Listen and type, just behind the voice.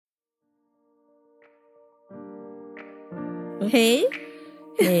Hej.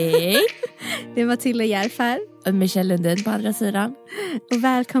 Hej. Det är Matilda Järf här. Och Michelle Lundin på andra sidan. Och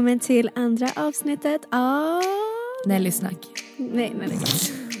välkommen till andra avsnittet av... Nelly snack. Nej.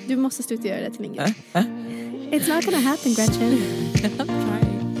 Du måste sluta göra det till min grej. It's not gonna happen, Gretchen.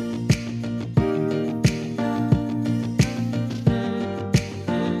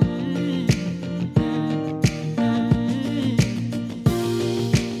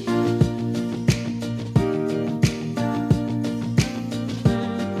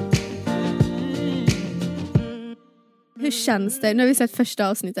 Hur känns det? Nu har vi sett första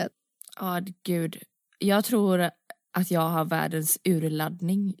avsnittet. Ja, gud. Jag tror att jag har världens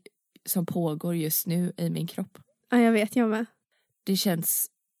urladdning som pågår just nu i min kropp. Ja, jag vet, jag med. Det känns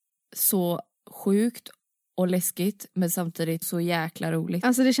så sjukt och läskigt, men samtidigt så jäkla roligt.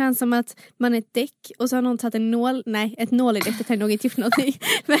 Alltså det känns som att man är ett däck och så har någon tagit en nål. Nej, ett nål i däcket har nog inte gjort någonting.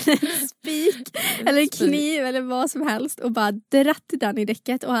 Men en spik eller en kniv eller vad som helst och bara dratt den i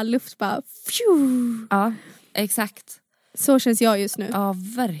däcket och all luft bara... Pju! Ja, exakt. Så känns jag just nu. Ja,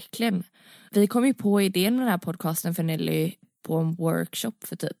 verkligen. Vi kom ju på idén med den här podcasten för Nelly på en workshop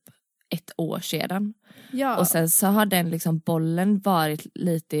för typ 1 år sedan. Ja. Och sen så har den liksom bollen varit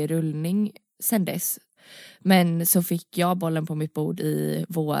lite i rullning sen dess. Men så fick jag bollen på mitt bord i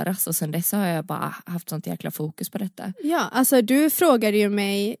våras och sen dess har jag bara haft sånt jäkla fokus på detta. Ja, alltså du frågade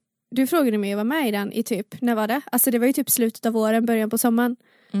mig att vara med i den i typ, när var det? Alltså det var ju typ slutet av våren, början på sommaren.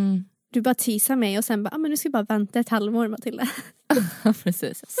 Mm. Du bara teasade mig och sen bara, men nu ska jag bara vänta ett halvår, Matilda.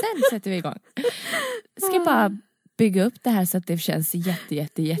 Precis, sen sätter vi igång. Ska bara bygga upp det här så att det känns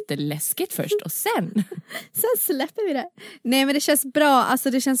jätteläskigt först och sen släpper vi det. Nej, men det känns bra,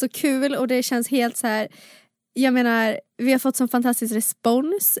 alltså det känns så kul och det känns helt så här. Jag menar, vi har fått sån fantastisk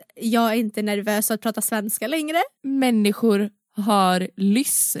respons. Jag är inte nervös att prata svenska längre. Människor har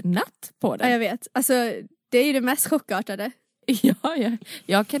lyssnat på det. Ja, jag vet. Alltså, det är ju det mest chockartade. Ja,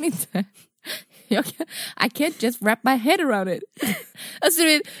 jag kan inte... I can't just wrap my head around it. Alltså du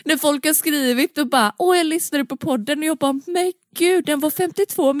vet, när folk har skrivit och bara, jag lyssnade på podden och jag bara, men gud, den var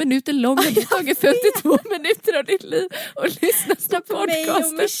 52 minuter lång och det har tagit 52 minuter av ditt liv och lyssna på mig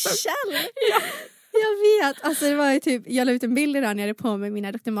och Michelle. Ja. Jag vet, alltså det var ju typ, jag la ut en bild idag när jag hade på mig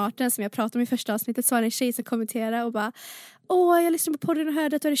mina Dr. Martens som jag pratade om i första avsnittet, så var det en tjej som kommenterade och bara, jag lyssnade på podden och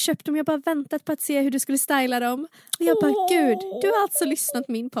hörde att du hade köpt dem, jag bara väntat på att se hur du skulle styla dem och jag bara, gud, du har alltså lyssnat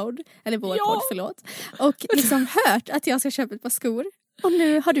på min podd, eller vår podd, förlåt, och liksom hört att jag ska köpa ett par skor och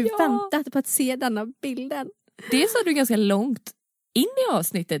nu har du väntat på att se denna bilden. Det sa du ganska långt in i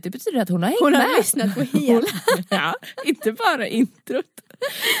avsnittet, det betyder att hon har hängt med. Hon har lyssnat på hela. Ja, inte bara introt.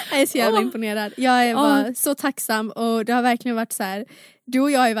 Jag är så jävla imponerad. Jag är bara så tacksam och det har verkligen varit så här. Du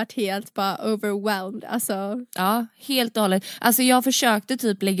och jag har ju varit helt bara overwhelmed. Alltså. Ja, helt och hållet. Alltså jag försökte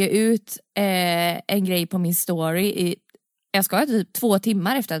typ lägga ut en grej på min story jag ska typ 2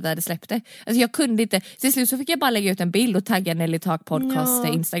 timmar efter att jag hade släppt det. Alltså jag kunde inte. Till slut så fick jag bara lägga ut en bild och tagga Nelly Talk podcast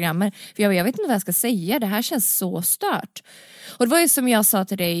Instagrammer. För jag vet inte vad jag ska säga. Det här känns så stört. Och det var ju som jag sa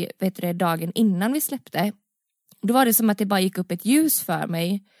till dig, dagen innan vi släppte. Då var det som att det bara gick upp ett ljus för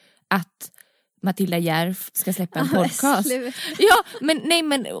mig att Matilda Järf ska släppa en podcast. Ja, men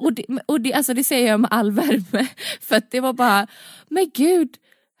alltså det säger jag med all värme. För att det var bara, men gud,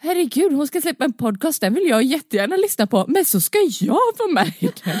 herregud, hon ska släppa en podcast, den vill jag jättegärna lyssna på, men så ska jag vara med i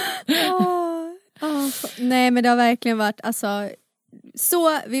den. Nej, men det har verkligen varit, alltså,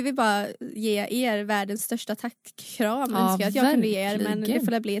 så vi vill bara ge er världens största tackkram. Önskar att jag kunde ge er, men det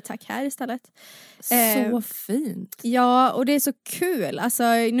får bli ett tack här istället. Så fint. Ja, och det är så kul. Alltså,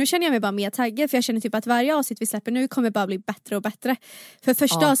 nu känner jag mig bara mer taggad, för jag känner typ att varje avsnitt vi släpper nu kommer bara bli bättre och bättre. För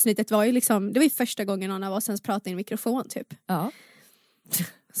första avsnittet var ju liksom, det var ju första gången någon av oss ens pratade i en mikrofon typ. Ja.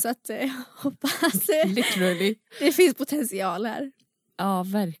 Så att jag hoppas literally det finns potential här. Ja,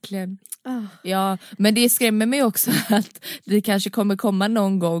 verkligen. Ja, men det skrämmer mig också att det kanske kommer komma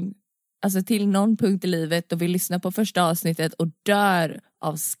någon gång, alltså till någon punkt i livet och vi lyssnar på första avsnittet och dör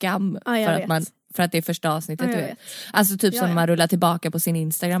av skam för att det är första avsnittet. Du vet. Alltså typ som när man rullar tillbaka på sin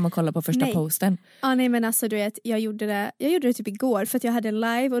Instagram och kollar på första posten. Ja, nej, men alltså du vet, jag gjorde det typ igår för att jag hade en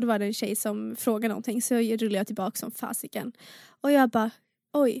live och då var det en tjej som frågade någonting, så jag rullade tillbaka som fasiken. Och jag bara,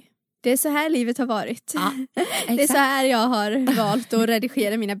 oj, det är så här livet har varit. Ja, det är så här jag har valt att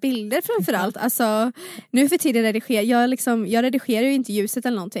redigera mina bilder framförallt. Alltså, nu för tiden jag redigerar ju inte ljuset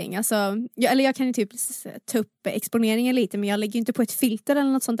eller någonting. Alltså, jag kan ju typ ta upp exponeringen lite, men jag lägger ju inte på ett filter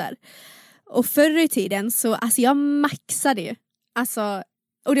eller något sånt där. Och förr i tiden så, alltså jag maxade ju. Alltså,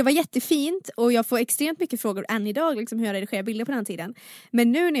 och det var jättefint och jag får extremt mycket frågor än idag liksom, hur jag redigerar bilder på den tiden.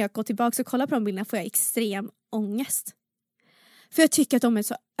 Men nu när jag går tillbaka och kollar på de bilderna får jag extrem ångest. För jag tycker att de är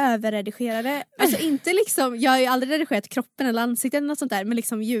så överredigerade. Alltså inte liksom, jag har ju aldrig redigerat kroppen eller ansiktet eller något sånt där, men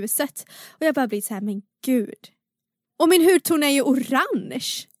liksom ljuset. Och jag bara blir så här, men gud. Och min hudton är ju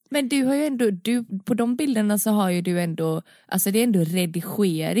orange. Men du har ju ändå, på de bilderna så har ju du ändå, alltså det är ändå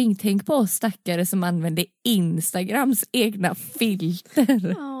redigering. Tänk på oss stackare som använder Instagrams egna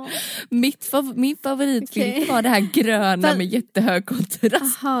filter. Ja. Min favoritfilter var det här gröna med jättehög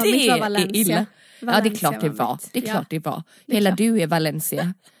kontrast. Aha, det är illa. Ja, det är klart det var. Det är klart det var. Hela du är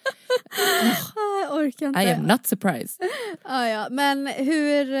Valencia. Jag orkar inte. I am not surprised. Ja. Men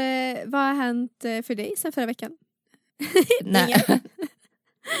vad har hänt för dig sen förra veckan? Nej.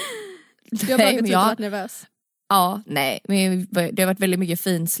 Du har bara gått varit nervös. Ja, nej. Men det har varit väldigt mycket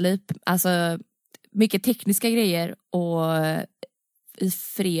finslip. Alltså, mycket tekniska grejer. Och i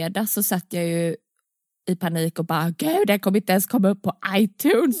fredag så satt jag ju i panik och bara, gud, den kommer inte ens komma upp på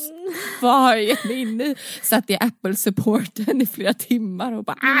iTunes. Vad är jag inne i? Satt i Apple-supporten i flera timmar och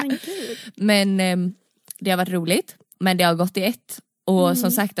bara, Men det har varit roligt. Men det har gått i ett. Och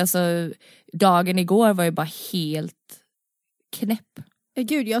som sagt, alltså, dagen igår var ju bara helt knäpp.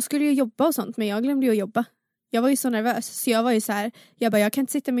 Gud, jag skulle ju jobba och sånt, men jag glömde ju att jobba. Jag var ju så nervös, så jag var ju så här, jag kan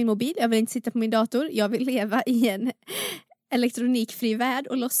inte sitta med min mobil, jag vill inte sitta på min dator, jag vill leva i en elektronikfri värld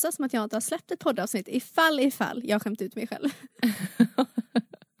och låtsas som att jag inte har släppt ett poddavsnitt ifall jag skämt ut mig själv.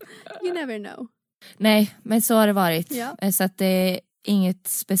 You never know. Nej, men så har det varit. Ja. Så att det är inget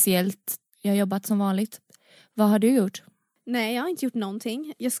speciellt. Jag har jobbat som vanligt. Vad har du gjort? Nej, jag har inte gjort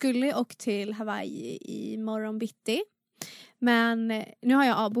någonting. Jag skulle åka till Hawaii i morgon bitti. Men nu har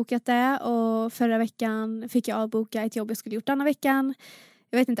jag avbokat det och förra veckan fick jag avboka ett jobb jag skulle gjort denna veckan.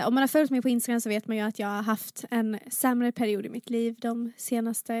 Jag vet inte, om man har följt mig på Instagram så vet man ju att jag har haft en sämre period i mitt liv de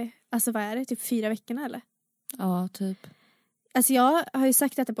senaste, alltså vad är det, typ 4 veckorna eller? Ja, typ. Alltså jag har ju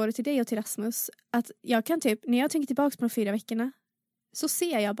sagt detta både till dig och till Rasmus, att jag kan typ, när jag tänker tillbaka på de 4 veckorna så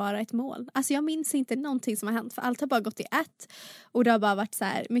ser jag bara ett mål. Alltså jag minns inte någonting som har hänt, för allt har bara gått i ett. Och det har bara varit så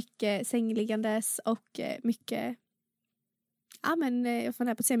här mycket sängliggandes och mycket... Ja, men jag får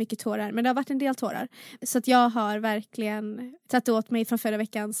nära på att säga mycket tårar. Men det har varit en del tårar. Så att jag har verkligen tagit åt mig från förra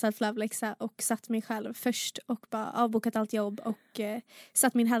veckans self-love-läxa och satt mig själv först och bara avbokat allt jobb och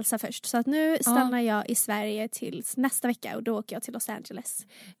satt min hälsa först. Så att nu stannar jag i Sverige till nästa vecka och då åker jag till Los Angeles.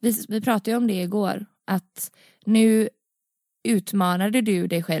 Vi pratade ju om det igår, att nu utmanade du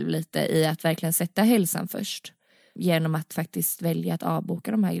dig själv lite i att verkligen sätta hälsan först. Genom att faktiskt välja att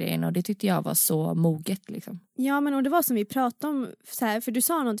avboka de här grejerna. Och det tyckte jag var så moget liksom. Ja, men och det var som vi pratade om så här, för du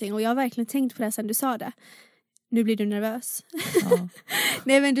sa någonting och jag har verkligen tänkt på det sen du sa det. Nu blir du nervös. Ja.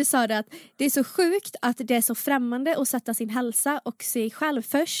 Nej, men du sa det att det är så sjukt att det är så främmande att sätta sin hälsa och sig själv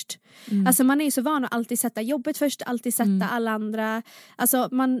först. Alltså man är ju så van att alltid sätta jobbet först, alltid sätta alla andra. Alltså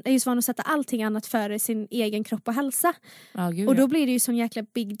man är ju så van att sätta allting annat före sin egen kropp och hälsa. Gud, och då blir det ju sån jäkla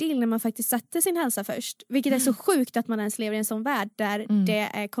big deal när man faktiskt sätter sin hälsa först. Vilket är så sjukt att man ens lever i en sån värld där det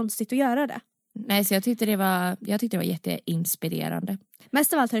är konstigt att göra det. Nej, så jag tyckte det var jätteinspirerande.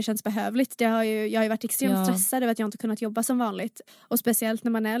 Mest av allt har det känts behövligt. Jag har ju varit extremt stressad över att jag inte kunnat jobba som vanligt. Och speciellt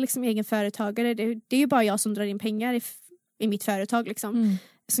när man är liksom egen företagare. Det är ju bara jag som drar in pengar i mitt företag liksom.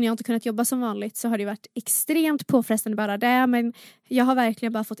 Så när jag inte kunnat jobba som vanligt så har det varit extremt påfrestande bara det. Men jag har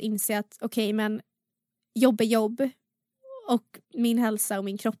verkligen bara fått inse att okej, men jobb är jobb. Och min hälsa och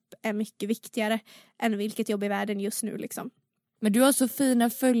min kropp är mycket viktigare än vilket jobb i världen just nu liksom. Men du har så fina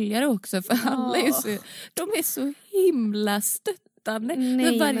följare också, för alla de är så himla stöttande.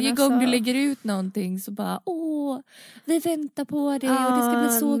 Nej, varje gång du lägger ut någonting så bara, vi väntar på dig och det ska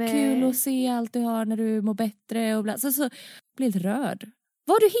bli så kul att se allt du har när du mår bättre och bla. Så blir jag rörd.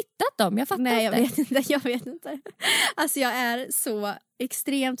 Var har du hittat dem? Jag fattar inte. Jag vet inte. Alltså jag är så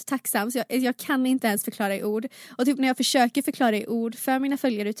extremt tacksam så jag kan inte ens förklara i ord. Och typ när jag försöker förklara i ord för mina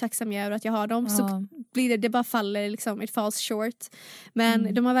följare hur tacksam jag är över att jag har dem så blir det bara faller liksom, it falls short.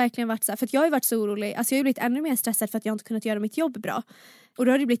 Men de har verkligen varit så här, för att jag har ju varit så orolig. Alltså jag har ju blivit ännu mer stressad för att jag inte kunnat göra mitt jobb bra. Och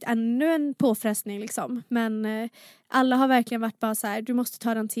då har det blivit ännu en påfrestning liksom. Men alla har verkligen varit bara så här, du måste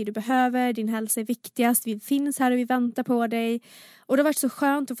ta den tid du behöver, din hälsa är viktigast, vi finns här och vi väntar på dig. Och det har varit så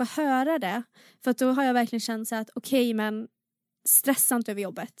skönt att få höra det. För att då har jag verkligen känt så att okej, men stressa inte över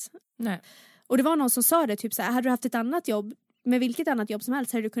jobbet. Nej. Och det var någon som sa det typ så här, hade du haft ett annat jobb, med vilket annat jobb som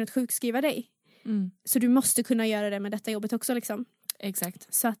helst hade du kunnat sjukskriva dig. Så du måste kunna göra det med detta jobbet också liksom.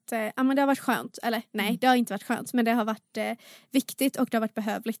 Exakt. Så att, men det har varit skönt. Eller nej, det har inte varit skönt. Men det har varit viktigt och det har varit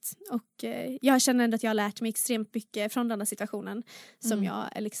behövligt. Och jag känner ändå att jag har lärt mig extremt mycket från den här situationen. Som jag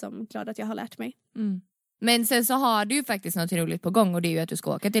är liksom glad att jag har lärt mig. Men sen så har du ju faktiskt något roligt på gång och det är ju att du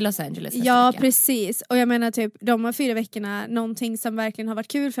ska åka till Los Angeles nästa Ja, vecka. precis. Och jag menar typ de här 4 veckorna, någonting som verkligen har varit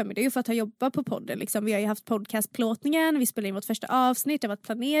kul för mig, det är ju för att ha jobbat på podden. Liksom. Vi har ju haft podcastplåtningen, vi spelade in vårt första avsnitt, det har varit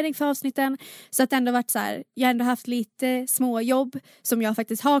planering för avsnitten. Så att det ändå varit så här, jag har ändå haft lite små jobb som jag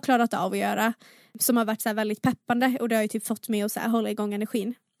faktiskt har klarat av att göra. Som har varit så här väldigt peppande och det har ju typ fått mig att så här hålla igång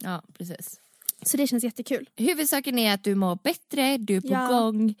energin. Ja, precis. Så det känns jättekul. Huvudsaken är att du mår bättre, du är på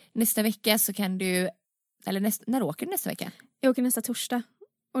gång. Nästa vecka så kan du, eller när åker du nästa vecka? Jag åker nästa torsdag.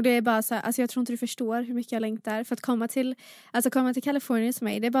 Och det är bara så här, alltså jag tror inte du förstår hur mycket jag längtar för att komma till Kalifornien för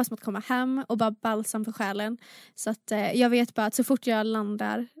mig. Det är bara som att komma hem och bara balsam för själen. Så att jag vet bara att så fort jag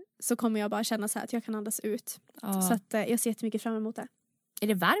landar så kommer jag bara känna så här att jag kan andas ut. Ja. Så att jag ser jättemycket fram emot det. Är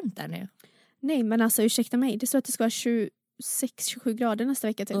det varmt där nu? Nej, men alltså ursäkta mig. Det står att det ska vara 26-27 grader nästa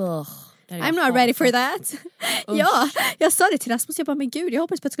vecka typ. I'm not hatar. ready for that. Ja, jag sa det till Rasmus. Jag bara, men gud, jag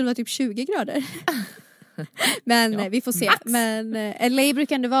hoppas på att det skulle vara typ 20 grader. Men Ja, vi får se. max. Men LA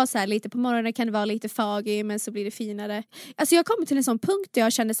brukar ändå vara så här, lite på morgonen kan det vara lite foggy, men så blir det finare. Alltså jag kommer till en sån punkt där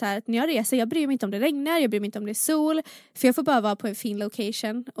jag känner så här att när jag reser, jag bryr mig inte om det regnar, jag bryr mig inte om det är sol, för jag får bara vara på en fin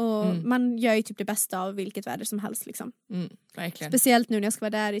location och man gör ju typ det bästa av vilket väder som helst liksom. Verkligen. Speciellt nu när jag ska vara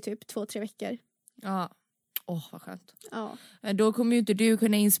där i typ 2-3 veckor. Ja. Vad skönt. Ja. Men då kommer ju inte du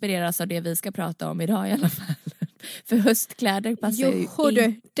kunna inspireras av det vi ska prata om idag i alla fall. För höstkläder passar ju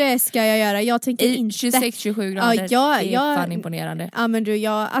du, det ska jag göra. Jag tänker i inte 26-27 grader. Det är fan imponerande. Ja men du,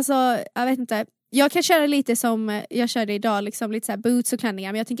 jag vet inte. Jag kan köra lite som jag körde idag, liksom lite så här boots och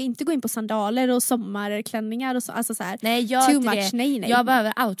klänningar, men jag tänker inte gå in på sandaler och sommarklänningar och så, alltså så här. Nej, jag too inte much, det. nej. Jag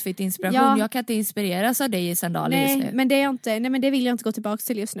behöver outfit-inspiration. Ja. Jag kan inte inspireras av dig i sandaler just nu. Men det är jag inte. Nej, men det vill jag inte gå tillbaka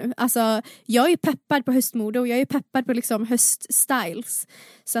till just nu. Alltså, jag är ju peppad på höstmode och jag är ju peppad på liksom höststyles.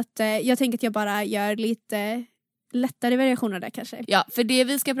 Så att jag tänker att jag bara gör lite lättare variationer där kanske. Ja, för det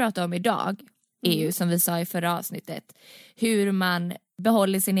vi ska prata om idag är ju som vi sa i förra avsnittet hur man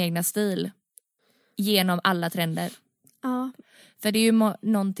behåller sin egna stil genom alla trender. Ja. För det är ju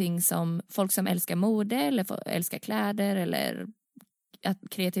någonting som folk som älskar mode eller älskar kläder eller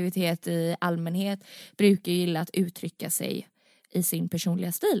kreativitet i allmänhet brukar gilla att uttrycka sig i sin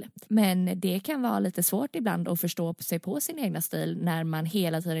personliga stil. Men det kan vara lite svårt ibland att förstå sig på sin egna stil när man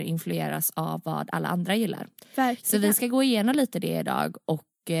hela tiden influeras av vad alla andra gillar. Verkligen. Så vi ska gå igenom lite det idag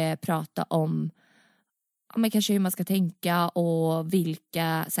och prata om men kanske hur man ska tänka och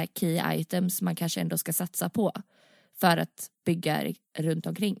vilka så här, key items man kanske ändå ska satsa på för att bygga runt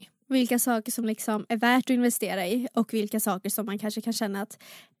omkring. Vilka saker som liksom är värt att investera i och vilka saker som man kanske kan känna att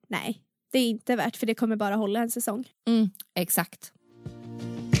nej, det är inte värt för det kommer bara hålla en säsong. Exakt.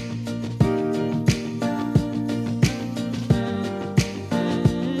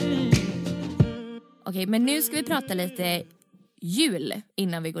 Okej, men nu ska vi prata lite jul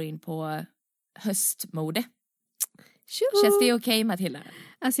innan vi går in på höstmode. Tjoho! Känns det okej, Matilda?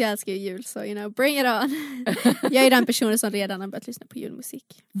 Alltså jag älskar ju jul så bring it on. Jag är den personen som redan har börjat lyssna på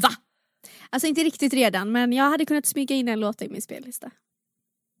julmusik. Va? Alltså inte riktigt redan, men jag hade kunnat smyga in en låt i min spellista.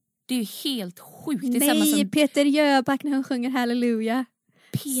 Det är ju helt sjukt. Det är Nej, samma som Peter Jöback när han sjunger Halleluja.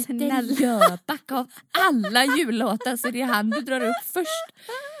 Peter Snälla. Jöback av alla jullåtar så det är han du drar upp först.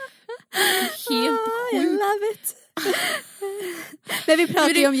 Helt I sjukt. love it. Men vi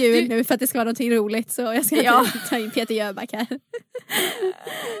pratar ju om jul nu för att det ska vara någonting roligt så jag ska inte ta in Peter Jöback här.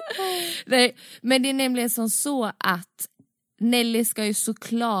 Nej, men det är nämligen som så att Nelly ska ju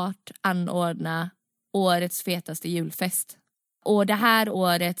såklart anordna årets fetaste julfest. Och det här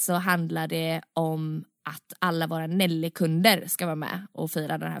året så handlar det om att alla våra Nelly-kunder ska vara med och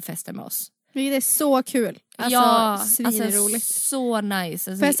fira den här festen med oss. Vilket är så kul. Alltså svinroligt. Så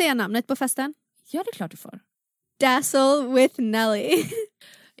nice. Alltså, Får jag säga namnet på festen? ja, det är klart du får. Dazzle with Nelly.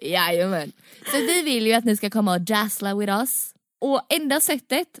 Jajamän. Så vi vill ju att ni ska komma och dazzla with us. Och enda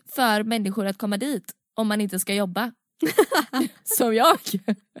sättet för människor att komma dit om man inte ska jobba. Som jag.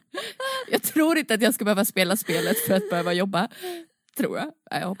 Jag tror inte att jag ska behöva spela spelet för att behöva jobba. Tror jag.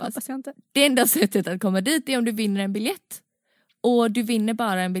 Jag hoppas. Jag inte. Det enda sättet att komma dit är om du vinner en biljett. Och du vinner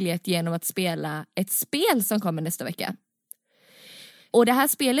bara en biljett genom att spela ett spel som kommer nästa vecka. Och det här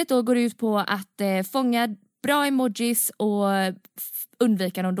spelet då går ut på att fånga bra emojis och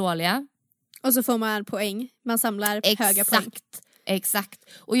undvika de dåliga. Och så får man poäng. Man samlar höga poäng. Exakt.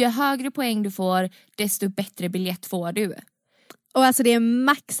 Och ju högre poäng du får, desto bättre biljett får du. Och alltså det är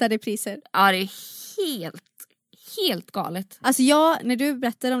maxade priser. Ja, det är helt galet. Alltså när du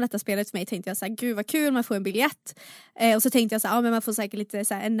berättade om detta spelet för mig tänkte jag så här, gud vad kul, man får en biljett. Och så tänkte jag så här, men man får säkert lite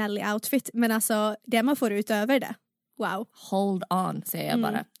så här, en Nelly-outfit. Men alltså det man får utöver det. Wow. Hold on, säger jag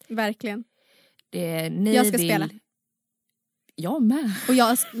bara. Verkligen. Ni jag ska spela. Jag med.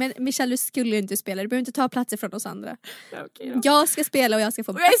 Men Michelle, du skulle ju inte spela. Du behöver inte ta platser från oss andra. Okay, jag ska spela och jag ska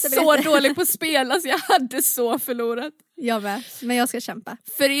få och jag är så dålig på att spela så jag hade så förlorat. Jag med, men jag ska kämpa.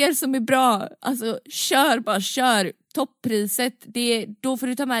 För er som är bra, alltså kör. Toppriset, då får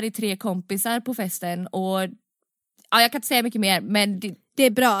du ta med dig 3 kompisar på festen och ja, jag kan inte säga mycket mer, men det är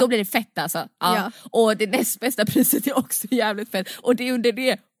bra. Då blir det fett alltså. Ja. Och det näst bästa priset är också jävligt fett. Och det är under det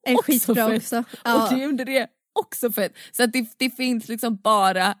är också skitbra fett. Också. Ja. Och det är under det också fett. Så att det finns liksom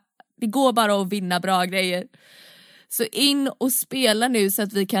det går bara att vinna bra grejer. Så in och spela nu så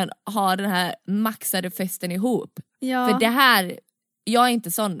att vi kan ha den här maxade festen ihop. Ja. För det här, jag är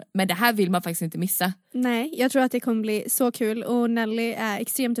inte sån, men det här vill man faktiskt inte missa. Nej, jag tror att det kommer bli så kul och Nelly är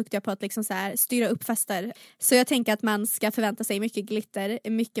extremt duktiga på att liksom så här styra upp fester. Så jag tänker att man ska förvänta sig mycket glitter,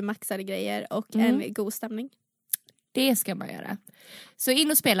 mycket maxade grejer och en god stämning. Det ska man göra. Så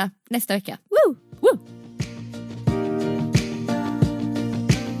in och spela nästa vecka. Woo! Woo!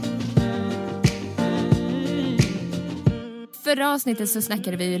 Förra avsnittet så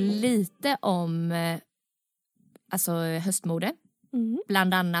snackade vi ju lite om alltså höstmode.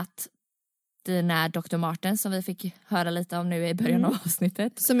 Bland annat dina Dr. Martens som vi fick höra lite om nu i början av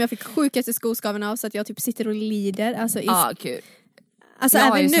avsnittet. Som jag fick sjukaste skoskaven av så att jag typ sitter och lider. Alltså, kul. Alltså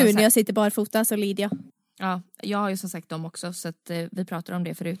även nu när jag sitter barfota så lider jag. Ja, jag har ju som sagt dem också så att vi pratade om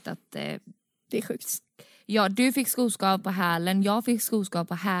det förut att det är sjukt. Ja, du fick skoskav på hälen, jag fick skoskav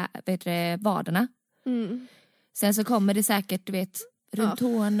på vaderna. Sen så kommer det säkert, du vet, runt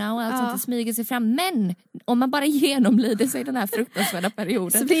tårna och allt sånt, det smyger sig fram. Men om man bara genomlider sig den här fruktansvärda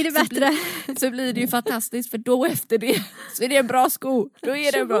perioden så blir det bättre. Så blir det ju fantastiskt, för då efter det så är det en bra sko. Då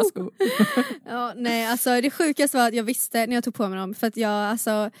är det en bra sko. Ja, nej, alltså det sjukaste var att jag visste när jag tog på mig dem. För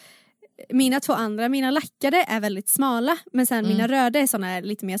att mina 2 andra, mina lackade är väldigt smala. Men sen mina röda är såna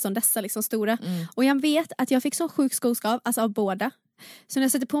lite mer som dessa, liksom stora. Och jag vet att jag fick så sjuk skoskav, alltså av båda. Så när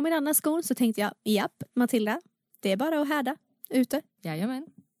jag satte på min andra skon så tänkte jag, japp, Matilda, det är bara att härda ute. Jajamän,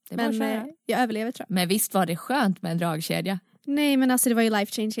 det är men bara att köra. Jag överlever, tror jag. Men visst var det skönt med en dragkedja? Nej, men alltså det var ju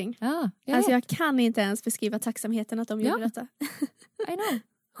life changing. Ja, jag kan inte ens beskriva tacksamheten att de gjorde detta. I know.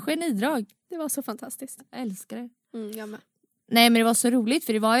 Genidrag. Det var så fantastiskt. Jag älskar det. Jag med. Nej, men det var så roligt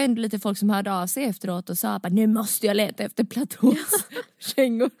för det var ju ändå lite folk som hörde av sig efteråt och sa att nu måste jag leta efter Platås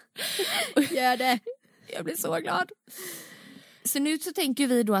kängor. Gör det. Jag blir så glad. Så nu så tänker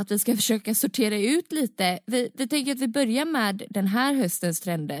vi då att vi ska försöka sortera ut lite. Vi tänker att vi börjar med den här höstens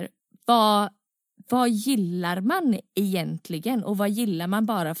trender. Vad gillar man egentligen? Och vad gillar man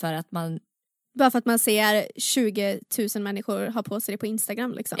bara för att man... Bara för att man ser 20 000 människor ha på sig det på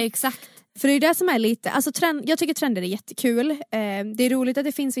Instagram liksom. Exakt. För det är det som är lite, alltså jag tycker trender är jättekul. Det är roligt att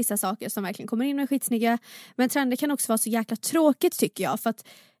det finns vissa saker som verkligen kommer in och är skitsnygga. Men trender kan också vara så jäkla tråkigt tycker jag. För att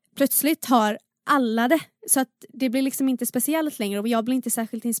plötsligt har alla det. Så att det blir liksom inte speciellt längre. Och jag blir inte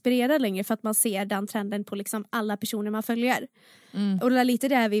särskilt inspirerad längre för att man ser den trenden på liksom alla personer man följer. Och det är lite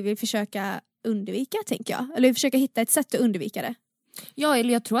där vi vill försöka undvika, tänker jag. Eller försöka hitta ett sätt att undvika det. Ja,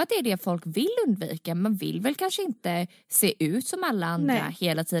 eller jag tror att det är det folk vill undvika. Man vill väl kanske inte se ut som alla andra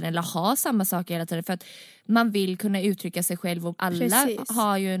hela tiden. Eller ha samma saker hela tiden. För att man vill kunna uttrycka sig själv. Och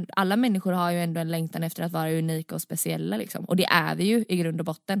alla människor har ju ändå en längtan efter att vara unika och speciella. Liksom. Och det är vi ju i grund och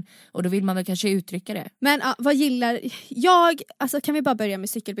botten. Och då vill man väl kanske uttrycka det. Men vad gillar jag? Alltså kan vi bara börja med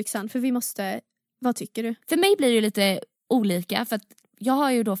cykelbyxan? För vi måste... Vad tycker du? För mig blir det lite olika. För att jag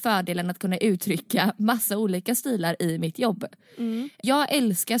har ju då fördelen att kunna uttrycka massa olika stilar i mitt jobb. Jag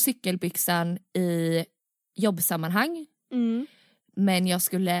älskar cykelbyxan i jobbsammanhang. Men jag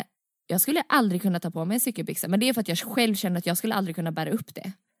skulle aldrig kunna ta på mig en cykelbyxa. Men det är för att jag själv känner att jag skulle aldrig kunna bära upp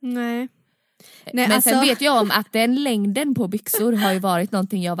det. Nej, men alltså... sen vet jag om att den längden på byxor har ju varit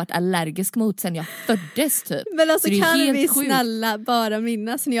någonting jag har varit allergisk mot sen jag föddes typ. Men alltså kan vi snälla bara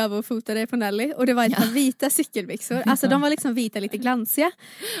minnas när jag var och fotade på Nelly och det var ett par vita cykelbyxor. Alltså de var liksom vita, lite glansiga.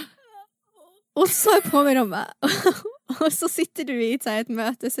 Och så på mig dem och så sitter du i ett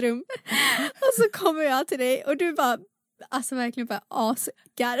mötesrum och så kommer jag till dig och du bara, alltså verkligen bara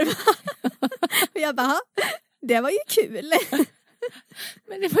asgarva. Och jag bara, det var ju kul.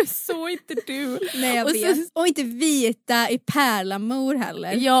 Men det var så inte du. Nej, jag vet. Och inte vita i pärlamor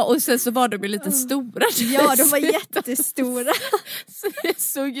heller. Ja, och sen så var de ju lite stora. Ja, de var jättestora. Så det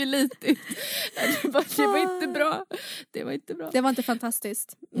såg ju lite ut. Det var inte bra. Det var inte bra. Det var inte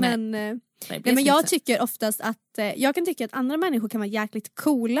fantastiskt. Men jag tycker oftast att jag kan tycka att andra människor kan vara jäkligt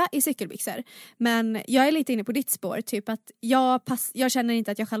coola i cykelbyxor. Men jag är lite inne på ditt spår. Typ att jag känner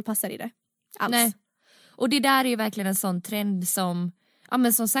inte att jag själv passar i det. Alls. Nej. Och det där är ju verkligen en sån trend som, ja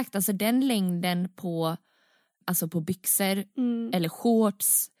men som sagt, alltså den längden på byxor eller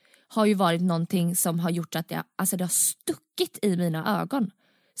shorts har ju varit någonting som har gjort att det har stuckit i mina ögon.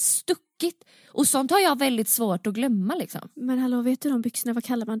 Stuckit. Och sånt har jag väldigt svårt att glömma liksom. Men hallå, vet du de byxorna, vad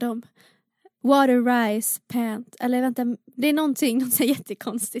kallar man dem? Water Rise Pant. Eller vänta, det är något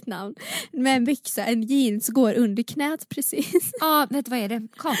jättekonstigt namn. Med en byxa, en jeans går under knät precis. Ja, vet du vad är det?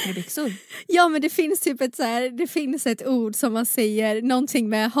 Kakelbyxor. Ja, men det finns typ det finns ett ord som man säger, någonting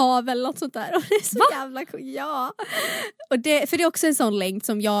med hav eller något sånt där. Och det är så jävla ja. Och för det är också en sån längd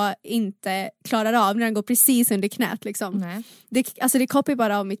som jag inte klarar av när den går precis under knät liksom. Nej. Det koppar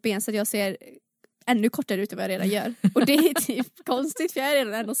bara av mitt ben så att jag ser ännu kortare ut än vad jag redan gör. Och det är typ konstigt för jag är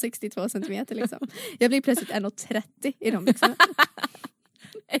redan 1,62 centimeter liksom. Jag blir plötsligt 1,30 i dem liksom.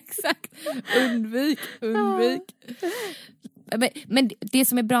 Exakt. Undvik. Men det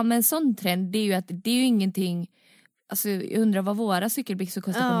som är bra med en sån trend, det är ju att det är ju ingenting. Alltså jag undrar vad våra cykelbyxor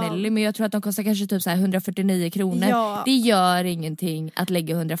kostar på Nelly, men jag tror att de kostar kanske typ så här 149 kronor. Ja. Det gör ingenting att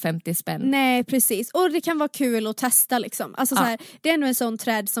lägga 150 spänn. Nej, precis. Och det kan vara kul att testa liksom. Alltså så här, det är ändå en sån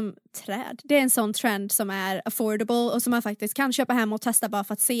det är en sån trend som är affordable och som man faktiskt kan köpa hem och testa bara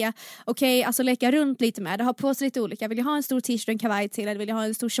för att se. Okej, alltså leka runt lite med. Det har på sig lite olika. Vill jag ha en stor t-shirt och en kavaj till, eller vill jag ha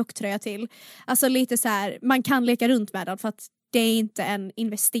en stor tjocktröja till? Alltså lite så här, man kan leka runt med den för att det är inte en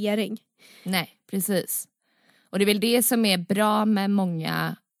investering. Nej, precis. Och det är väl det som är bra med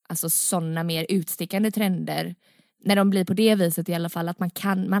många, alltså sådana mer utstickande trender. När de blir på det viset i alla fall, att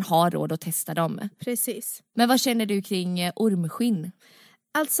man har råd att testa dem. Precis. Men vad känner du kring ormskinn?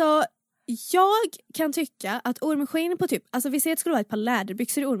 Alltså, jag kan tycka att ormskinn på typ, alltså vi ser att det skulle vara ett par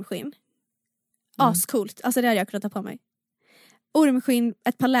läderbyxor i ormskinn. Ascoolt, alltså det hade jag kunnat ta på mig. Ormskinn,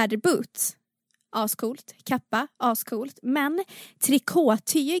 ett par läderboots. Ascoolt. Kappa, ascoolt. Men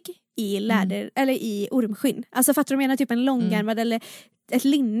trikåtyg i läder eller i ormskinn. Alltså fattar du menar typ en långärmad eller ett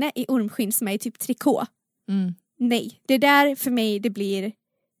linne i ormskinn som är typ trikå. Nej, det där för mig det blir.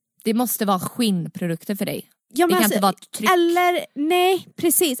 Det måste vara skinnprodukter för dig. Ja, det kan alltså, inte vara tryck. Eller nej,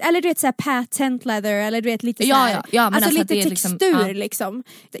 precis. Eller du vet såhär patent leather eller du vet lite såhär. Ja, men alltså lite det är textur liksom.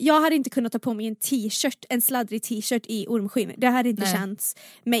 Jag hade inte kunnat ta på mig en sladdrig t-shirt i ormskinn. Det hade inte känts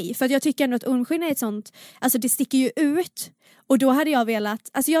mig. För att jag tycker ändå att ormskinn är ett sånt, alltså det sticker ju ut. Och då hade jag velat,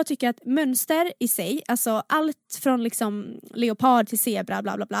 alltså jag tycker att mönster i sig, alltså allt från liksom leopard till zebra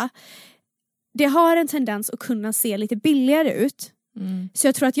bla bla bla. Det har en tendens att kunna se lite billigare ut. Så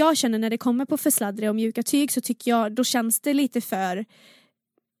jag tror att jag känner när det kommer på för sladdriga och mjuka tyg så tycker jag, då känns det lite för,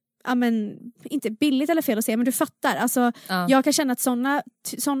 ja men inte billigt eller fel att säga, men du fattar. Alltså jag kan känna att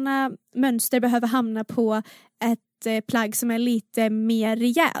såna mönster behöver hamna på ett plagg som är lite mer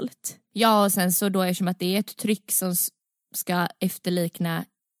rejält. Ja, och sen så då eftersom att det är ett tryck som ska efterlikna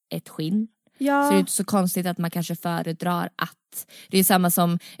ett skinn. Ja. Så det är inte så konstigt att man kanske föredrar att det är samma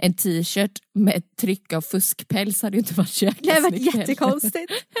som en t-shirt med ett tryck av fuskpäls hade ju inte varit jäkla snyggt. Det har varit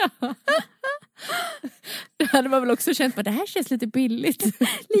jättekonstigt. Ja. Det hade man väl också känt att det här känns lite billigt.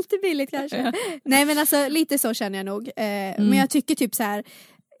 Lite billigt kanske. Ja. Nej men alltså lite så känner jag nog. Men jag tycker typ så här.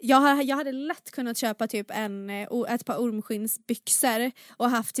 Jag hade lätt kunnat köpa typ ett par ormskinnsbyxor och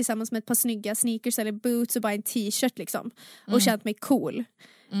haft tillsammans med ett par snygga sneakers eller boots och bara en t-shirt liksom. Och känt mig cool.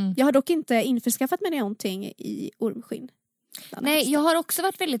 Jag har dock inte införskaffat mig någonting i ormskinn. Nej, jag har också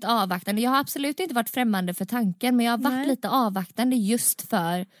varit väldigt avvaktande. Jag har absolut inte varit främmande för tanken, men jag har varit lite avvaktande just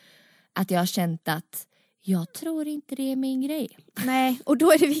för att jag har känt att jag tror inte det är min grej. Nej, och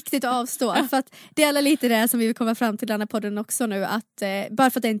då är det viktigt att avstå. För att det är lite det som vi vill komma fram till i den här podden också nu. Att bara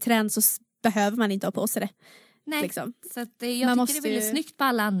för att det är en trend så behöver man inte ha på sig det. Nej, liksom. Så att, jag tycker det är väldigt snyggt på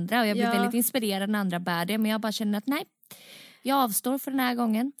alla andra. Och jag blir väldigt inspirerad när andra bär det. Men jag bara känner att nej, jag avstår för den här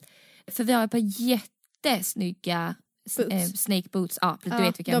gången. För vi har ett par jättesnygga snake boots. Ja, du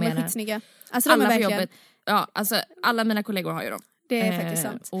vet vilka jag menar. De är skitsnygga. Alltså de är verkligen. Jobbet, alltså alla mina kollegor har ju dem. Det är faktiskt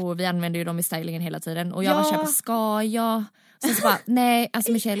sant. Och vi använder ju dem i stylingen hela tiden. Och jag bara köper, ska jag? Så bara, nej,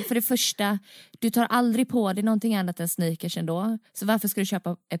 alltså Michelle, för det första, du tar aldrig på dig någonting annat än sneakers ändå. Så varför ska du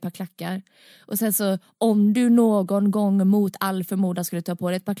köpa ett par klackar? Och sen så, om du någon gång mot all förmodan skulle ta på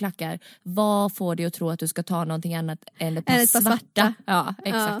dig ett par klackar, vad får dig att tro att du ska ta någonting annat än ett par svarta? Ja,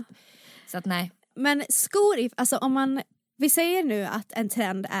 exakt. Ja. Så att nej. Men skor, alltså om man, vi säger nu att en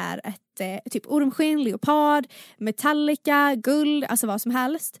trend är ett typ ormskinn, leopard, metallica, guld, alltså vad som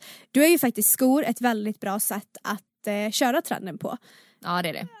helst. Då är ju faktiskt skor ett väldigt bra sätt att köra trenden på. Ja, det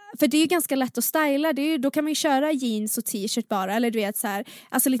är det. För det är ju ganska lätt att styla. Det är ju, då kan man ju köra jeans och t-shirt bara. Eller du vet så här,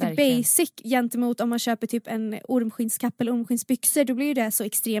 alltså lite verkligen basic gentemot om man köper typ en ormskinnskapp eller ormskinsbyxor. Då blir ju det så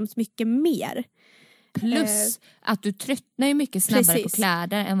extremt mycket mer. Plus att du tröttnar ju mycket snabbare på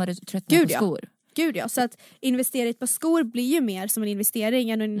kläder än vad du tröttnar på skor. Gud ja, så att investera i ett par skor blir ju mer som en investering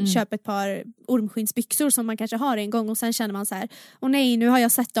än att köpa ett par ormskinsbyxor som man kanske har en gång och sen känner man så här: åh nej, nu har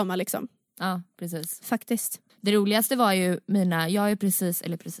jag sett dem liksom. Ja, precis. Faktiskt. Det roligaste var ju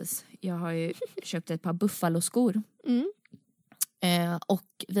jag har ju köpt ett par Buffalo-skor.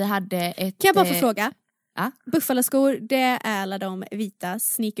 Och vi hade ett... Kan jag bara få fråga? Ja? Buffalo-skor, det är alla de vita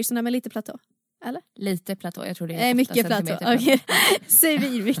sneakersarna med lite platå? Eller? Lite platå, jag tror det är mycket platå. Okay.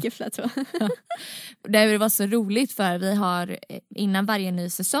 Säg mycket platå. Det var så roligt för vi har innan varje ny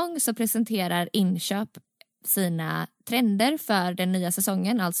säsong så presenterar Inköp sina trender för den nya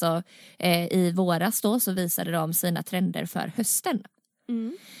säsongen. Alltså i våras då så visade de sina trender för hösten.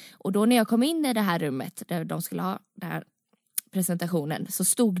 Och då när jag kom in i det här rummet där de skulle ha den här presentationen så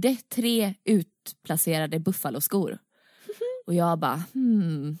stod det 3 utplacerade Buffalo-skor. Och jag bara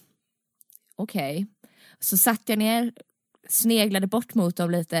okej. Så satt jag ner, sneglade bort mot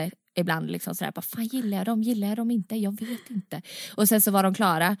dem lite ibland liksom sådär, bara fan gillar jag dem inte, jag vet inte. Och sen så var de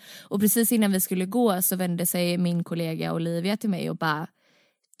klara och precis innan vi skulle gå så vände sig min kollega Olivia till mig och bara,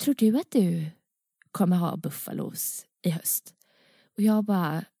 tror du att du kommer ha Buffalos i höst? Och jag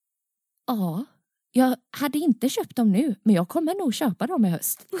bara, ja, jag hade inte köpt dem nu men jag kommer nog köpa dem i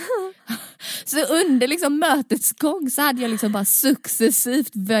höst. Så under liksom mötets gång så hade jag liksom bara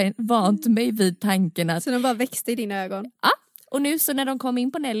successivt vant mig vid tanken att... Så de bara växte i dina ögon? Ja, och nu så när de kom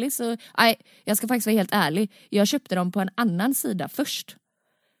in på Nelly så... jag ska faktiskt vara helt ärlig. Jag köpte dem på en annan sida först.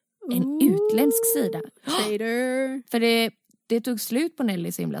 En utländsk sida. Trader. För det tog slut på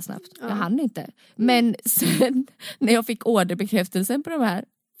Nelly så himla snabbt. Jag hann inte. Men sen när jag fick orderbekräftelsen på de här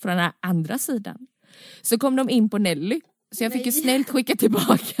från den här andra sidan så kom de in på Nelly. Så jag fick ju snällt skicka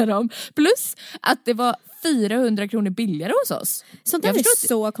tillbaka dem. Plus att det var 400 kronor billigare hos oss. Sånt där är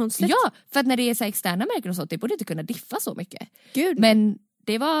så konstigt. Ja, för att när det är så externa märken och sånt, det borde inte kunna diffa så mycket. Gud. Men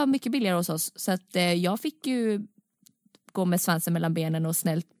det var mycket billigare hos oss. Så att jag fick ju gå med svansen mellan benen och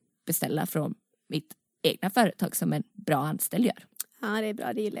snällt beställa från mitt egna företag som en bra anställd gör. Ja, det är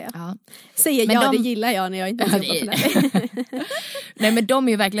bra, det gillar jag. Ja. Säger men det gillar jag när jag inte jobbar på det. Nej, men de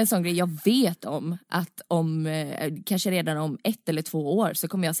är ju verkligen en sån grej. Jag vet om att kanske redan om 1 eller 2 år så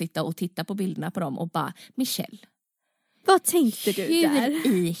kommer jag sitta och titta på bilderna på dem och bara, Michelle. Vad tänkte du där?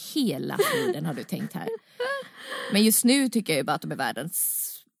 Hur i hela tiden har du tänkt här? Men just nu tycker jag ju bara att de är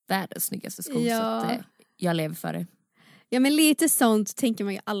världens snyggaste skor. Ja. Så att, jag lever för det. Ja, men lite sånt tänker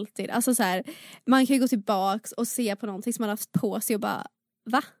man ju alltid. Alltså så här, man kan ju gå tillbaks och se på någonting som man har haft på sig och bara,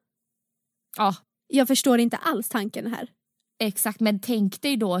 va? Ja. Jag förstår inte alls tanken här. Exakt, men tänk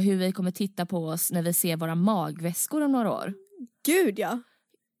dig då hur vi kommer titta på oss när vi ser våra magväskor om några år.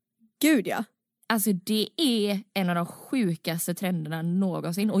 Gud ja. Alltså det är en av de sjukaste trenderna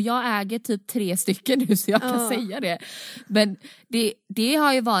någonsin. Och jag äger typ 3 stycken nu så jag kan säga det. Men det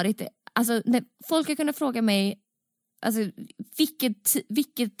har ju varit, alltså när folk har kunnat fråga mig, alltså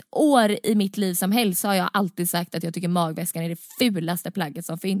vilket år i mitt liv som helst så har jag alltid sagt att jag tycker magväskan är det fulaste plagget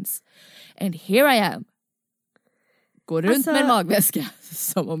som finns. And here I am. Går runt med en magväska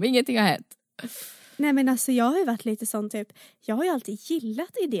som om ingenting har hänt. Nej, men alltså jag har ju varit lite sån typ, jag har ju alltid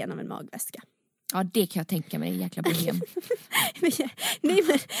gillat idén om en magväska. Ja, det kan jag tänka mig, en jäkla problem. Nej,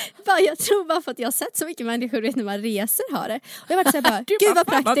 men jag tror bara för att jag har sett så mycket människor vet när man reser har det. Och jag har varit så här bara, gud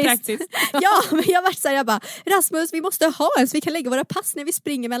vad praktiskt. Ja, men jag har varit så här, jag bara, Rasmus, vi måste ha en så vi kan lägga våra pass när vi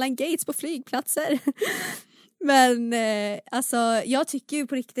springer mellan gates på flygplatser. Men alltså jag tycker ju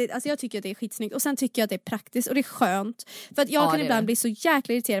på riktigt, alltså jag tycker att det är skitsnyggt och sen tycker jag att det är praktiskt och det är skönt. För att jag kan ibland bli så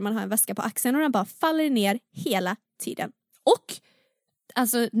jäkla irriterad när man har en väska på axeln och den bara faller ner hela tiden. Och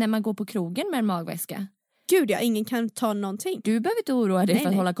alltså när man går på krogen med en magväska. Gud ja, ingen kan ta någonting. Du behöver inte oroa dig för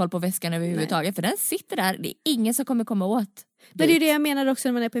att hålla koll på väskan överhuvudtaget. För den sitter där, det är ingen som kommer komma åt. Men det är ju det jag menar också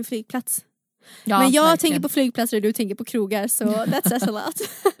när man är på en flygplats. Ja, men jag verkligen. tänker på flygplatser och du tänker på krogar så that says a lot.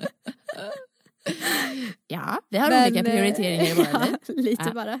 Ja, vi har olika prioriteringar i våra liv.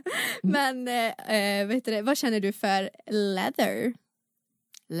 Lite bara. Men vet du, vad känner du för leather?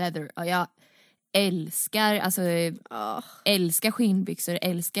 Leather, ja, jag älskar skinnbyxor,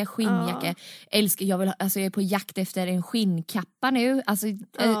 älskar skinnjacka, jag är på jakt efter en skinnkappa nu. Alltså,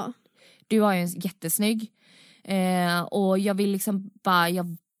 du har ju en jättesnygg och jag vill liksom bara,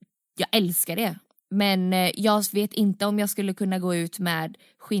 jag älskar det. Men jag vet inte om jag skulle kunna gå ut med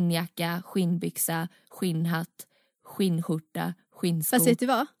skinnjacka, skinnbyxa, skinnhatt, skinnskjorta, skinnskor. Fast vet du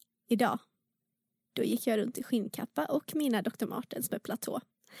vad? Idag, då gick jag runt i skinnkappa och mina Dr. Martens med platå.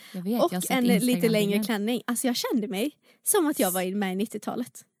 Jag vet, och en lite längre klänning. Alltså jag kände mig som att jag var med i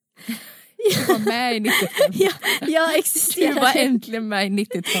 90-talet. Du var med i 90-talet. Jag existerade. Du var äntligen med i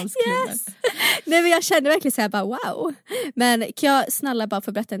 90-talsklubben. Yes. Nej, men jag kände verkligen så här bara wow. Men kan jag snälla bara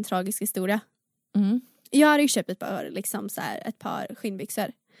få berätta en tragisk historia? Jag hade ju köpt ett par, liksom så här, ett par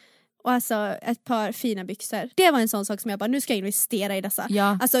skinnbyxor. Och alltså ett par fina byxor. Det var en sån sak som jag bara, nu ska jag investera i dessa.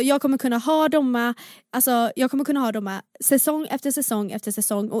 Ja. Alltså jag kommer kunna ha dem säsong efter säsong efter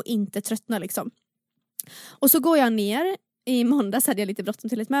säsong och inte tröttna liksom. Och så går jag ner. I måndags hade jag lite bråttom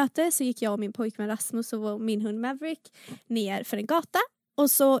till ett möte. Så gick jag och min pojkvän Rasmus och min hund Maverick ner för en gata.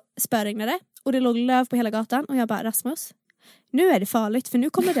 Och så spöregnade. Och det låg löv på hela gatan. Och jag bara, Rasmus, nu är det farligt. För nu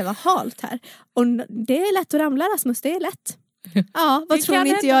kommer det vara halt här. Och det är lätt att ramla, Rasmus, det är lätt. Ja, vad tror ni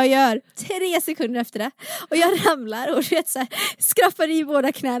inte jag gör? 3 sekunder efter det. Och jag ramlar och vet, så här, skrapar i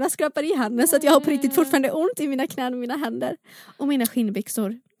båda knäna, skrapar i handen. Så att jag har på riktigt fortfarande ont i mina knän och mina händer. Och mina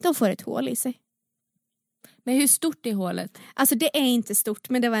skinnbyxor, de får ett hål i sig. Men hur stort är hålet? Alltså det är inte stort,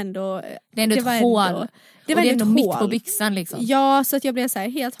 men det var ändå... Det är ändå ett hål. Det var ändå mitt på byxan liksom. Ja, så att jag blev så här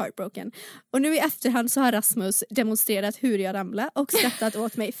helt heartbroken. Och nu i efterhand så har Rasmus demonstrerat hur jag ramlade och skrattat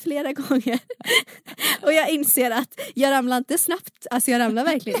åt mig flera gånger. Och jag inser att jag ramlar inte snabbt. Alltså jag ramlar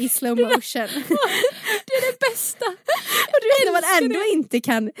verkligen i slow motion. Det är det bästa. Och du vet när man ändå inte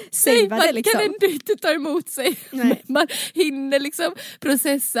kan savea det liksom. Man kan ändå inte ta emot sig. Nej. Man hinner liksom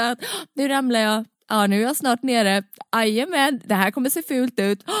processa att nu ramlar jag. Ja, nu är jag snart nere. Jajamän, det här kommer se fult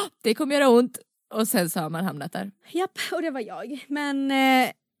ut. Det kommer göra ont. Och sen så har man hamnat där. Japp, och det var jag. Men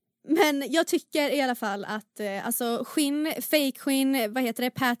jag tycker i alla fall att alltså skinn, fake skinn, vad heter det?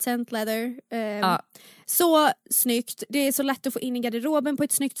 Patent leather. Så snyggt. Det är så lätt att få in i garderoben på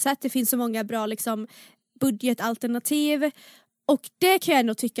ett snyggt sätt. Det finns så många bra liksom budgetalternativ. Och det kan jag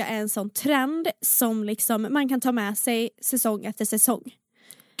nog tycka är en sån trend som liksom man kan ta med sig säsong efter säsong.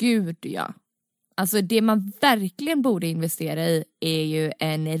 Gud, ja. Alltså det man verkligen borde investera i är ju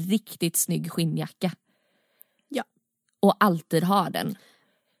en riktigt snygg skinnjacka. Ja. Och alltid ha den.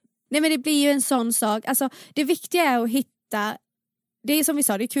 Nej, men det blir ju en sån sak. Alltså det viktiga är att hitta... Det är som vi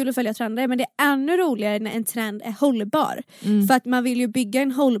sa, det är kul att följa trender. Men det är ännu roligare när en trend är hållbar. För att man vill ju bygga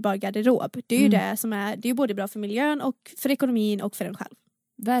en hållbar garderob. Det är ju det som är... Det är ju både bra för miljön och för ekonomin och för en själv.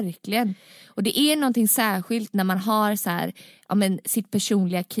 Verkligen. Och det är någonting särskilt när man har så här, ja, men sitt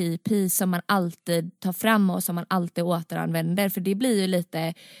personliga keypiece som man alltid tar fram och som man alltid återanvänder. För det blir ju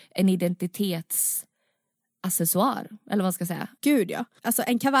lite en identitetsaccessoar. Eller vad ska jag säga? Gud ja. Alltså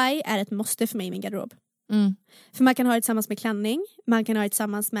en kavaj är ett måste för mig i min garderob. För man kan ha det tillsammans med klänning. Man kan ha det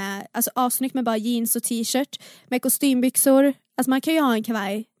tillsammans med alltså avsnitt med bara jeans och t-shirt. Med kostymbyxor. Alltså man kan ju ha en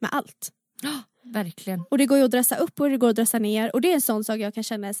kavaj med allt. Verkligen. Och det går ju att dressa upp och det går att dressa ner. Och det är en sån sak jag kan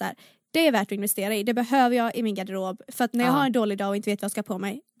känna så här, det är värt att investera i. Det behöver jag i min garderob. För att när jag har en dålig dag och inte vet vad jag ska på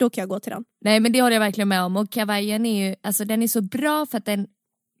mig, då kan jag gå till den. Nej, men det håller jag verkligen med om. Och kavajen är ju, alltså den är så bra för att den...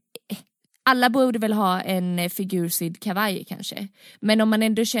 Alla borde väl ha en figursydd kavaj kanske. Men om man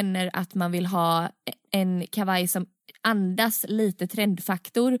ändå känner att man vill ha en kavaj som andas lite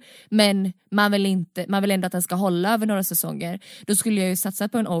trendfaktor, men man vill ändå att den ska hålla över några säsonger, då skulle jag ju satsa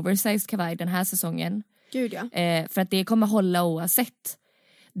på en oversized kavaj den här säsongen. Gud ja. För att det kommer hålla oavsett.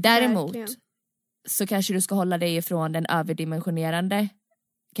 Däremot verkligen. Så kanske du ska hålla dig ifrån den överdimensionerande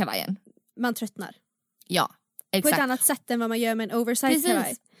kavajen. Man tröttnar. Ja, exakt. På ett annat sätt än vad man gör med en oversized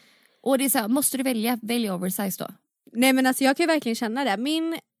kavaj. Och det är så här, måste du välja oversized då? Nej, men alltså jag kan ju verkligen känna det.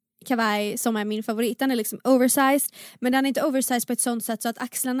 Min kavaj som är min favorit, den är liksom oversized, men den är inte oversized på ett sånt sätt så att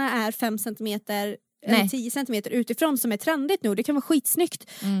axlarna är 5 centimeter eller 10 centimeter utifrån som är trendigt nu. Det kan vara skitsnyggt,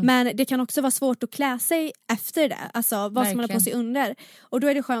 men det kan också vara svårt att klä sig efter det. Alltså vad ska man ha på sig under. Och då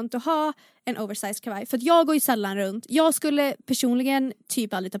är det skönt att ha en oversized kavaj. För att jag går ju sällan runt. Jag skulle personligen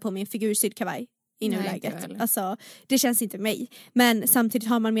typ aldrig ta på mig en figursydd kavaj i nuläget. Alltså det känns inte mig. Men samtidigt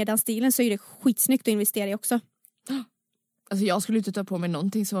har man med den stilen så är det skitsnyggt att investera i också. Alltså jag skulle inte ta på mig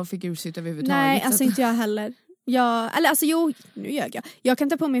någonting som var figursytt överhuvudtaget. Nej, alltså inte jag heller. Nu ljög jag. Jag kan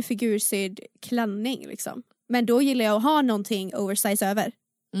ta på mig en figursydd klänning liksom. Men då gillar jag att ha någonting oversize över.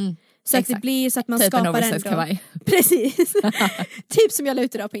 Så att det blir så att man typ skapar en kavaj. Precis. Typ som jag la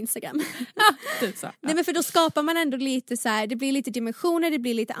ut idag på Instagram. Typ så. Nej, men för då skapar man ändå lite så här, det blir lite dimensioner, det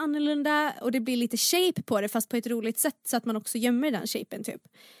blir lite annorlunda och det blir lite shape på det fast på ett roligt sätt så att man också gömmer den shapen typ.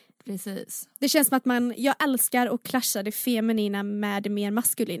 Precis. Det känns som att jag älskar att clasha det feminina med det mer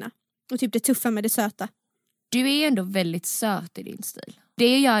maskulina. Och typ det tuffa med det söta. Du är ju ändå väldigt söt i din stil.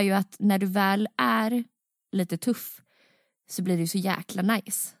 Det gör ju att när du väl är lite tuff så blir det ju så jäkla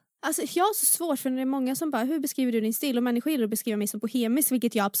nice. Alltså jag har så svårt för när det är många som bara, hur beskriver du din stil? Och människor gillar att beskriva mig som bohemisk,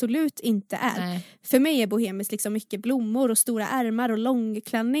 vilket jag absolut inte är. Nej. För mig är bohemisk liksom mycket blommor och stora ärmar och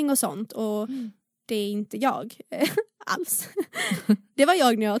långklänning och sånt. Och det är inte jag alls. Det var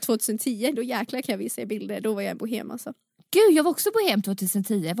jag när jag var 2010, då jäklar kan jag visa bilder, då var jag en bohem alltså. Gud, jag var också bohem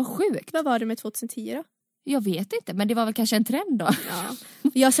 2010, vad sjukt. Vad var det med 2010 då? Jag vet inte, men det var väl kanske en trend då. Ja.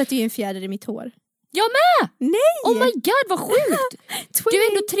 Jag sätter ju en fjäder i mitt hår. Jag med! Nej! Oh my god, vad sjukt! Du är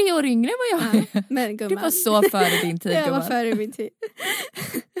ändå 3 år yngre än vad jag är. Ja, men gumman. Du var så före din tid, Jag var gumman. före min tid.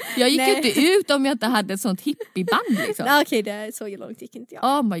 Jag gick Nej. inte ut om jag inte hade ett sånt hippieband liksom. Okej, det är så långt gick inte jag.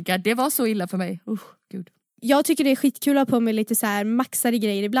 Oh my god, det var så illa för mig. Gud. Jag tycker det är skitkul att ha på mig lite så här maxade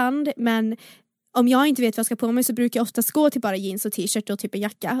grejer ibland, men om jag inte vet vad jag ska på mig så brukar jag oftast gå till bara jeans och t-shirt och typ en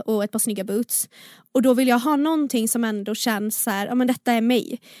jacka och ett par snygga boots. Och då vill jag ha någonting som ändå känns så här, ja men detta är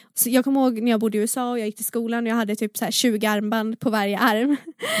mig. Så jag kommer ihåg när jag bodde i USA och jag gick till skolan och jag hade typ så här 20 armband på varje arm.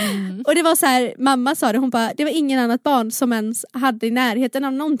 Och det var så här, mamma sa det, hon bara, det var ingen annat barn som ens hade i närheten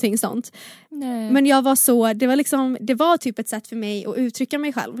av någonting sånt. Nej. Men jag var så, det var typ ett sätt för mig att uttrycka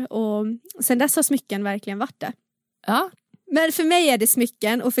mig själv. Och sen dess har smycken verkligen varit det. Ja. Men för mig är det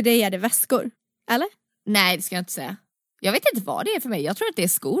smycken och för dig är det väskor. Eller? Nej, det ska jag inte säga. Jag vet inte vad det är för mig. Jag tror att det är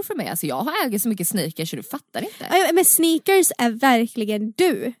skor för mig. Alltså jag har ägt så mycket sneakers så du fattar inte. Ja, men sneakers är verkligen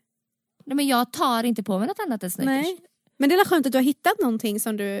du. Nej, men jag tar inte på mig något annat än sneakers. Nej. Men det är skönt att du har hittat någonting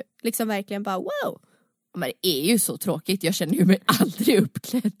som du liksom verkligen bara wow. Men det är ju så tråkigt. Jag känner ju mig aldrig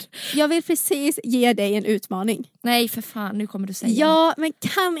uppklädd. Jag vill precis ge dig en utmaning. Nej, för fan. Nu kommer du säga. Ja, men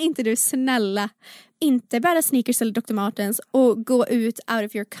kan inte du snälla inte bära sneakers eller Dr. Martens och gå ut out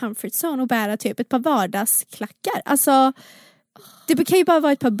of your comfort zone och bära typ ett par vardagsklackar. Alltså, det kan ju bara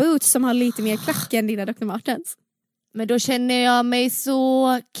vara ett par boots som har lite mer klack än dina Dr. Martens. Men då känner jag mig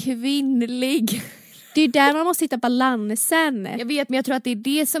så kvinnlig. Det är där man måste hitta balansen. Jag vet, men jag tror att det är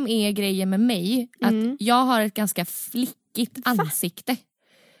det som är grejen med mig. Att jag har ett ganska flickigt ansikte.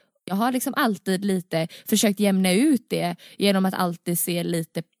 Jag har liksom alltid lite försökt jämna ut det genom att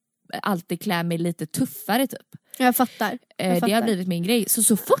alltid klä mig lite tuffare typ. Jag fattar. Det har blivit min grej.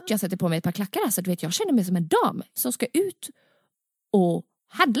 Så fort jag sätter på mig ett par klackar, alltså, du vet, jag känner mig som en dam som ska ut och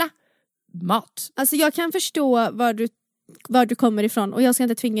handla mat. Alltså jag kan förstå var du kommer ifrån och jag ska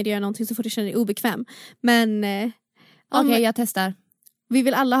inte tvinga dig att göra någonting så får du känna dig obekväm. Men Okej, jag testar. Vi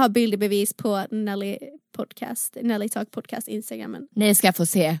vill alla ha bilderbevis på Nelly Talk Podcast Instagramen. Ni ska få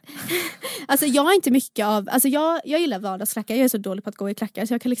se. Alltså jag har inte mycket av, alltså jag gillar vardagsklackar. Jag är så dålig på att gå i klackar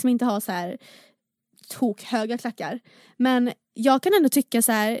så jag kan liksom inte ha så här tokhöga klackar. Men jag kan ändå tycka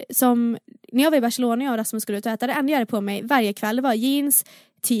så här, som när jag var i Barcelona och jag och Rasmus skulle ut och äta, det enda jag hade på mig varje kväll var jeans,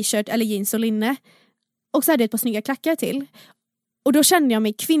 t-shirt eller jeans och linne. Och så hade jag ett par snygga klackar till. Och då kände jag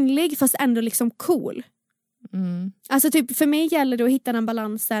mig kvinnlig fast ändå liksom cool. Alltså typ för mig gäller det att hitta den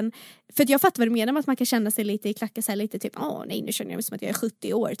balansen. För att jag fattar vad du menar med att man kan känna sig lite i klackar så här lite typ, nej nu känner jag mig som att jag är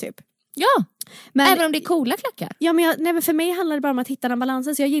 70 år typ. Ja, men, även om det är coola klackar. Ja, men för mig handlar det bara om att hitta den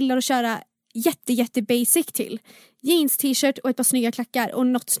balansen. Så jag gillar att köra jätte basic till. Jeans, t-shirt och ett par snygga klackar och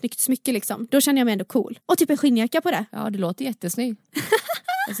något snyggt smycke liksom. Då känner jag mig ändå cool. Och typ en skinnjacka på det. Ja, det låter jättesnygg.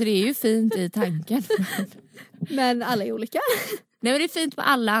 Alltså det är ju fint i tanken. Men alla är olika. Nej, men det är fint på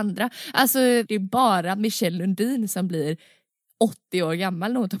alla andra. Alltså det är bara Michelle Lundin som blir 80 år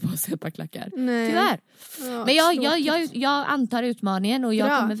gammal när hon tar på sig ett par klackar. Nej. Tyvärr. Ja, men jag antar utmaningen och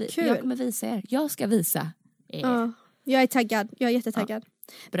jag kommer visa er. Jag ska visa er. Ja, jag är taggad. Jag är jättetaggad.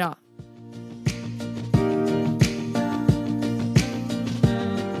 Ja. Bra.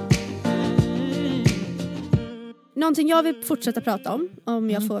 Någonting jag vill fortsätta prata om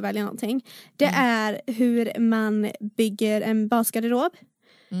jag får välja någonting, det är hur man bygger en basgarderob.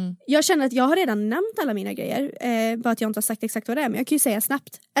 Jag känner att jag har redan nämnt alla mina grejer, bara att jag inte har sagt exakt vad det är, men jag kan ju säga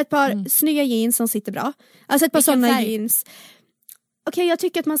snabbt. Ett par snygga jeans som sitter bra. Alltså ett par sådana jeans. Okej, jag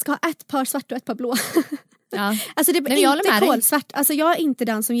tycker att man ska ha ett par svart och ett par blå. Ja. Alltså det är inte kolsvart. Alltså jag är inte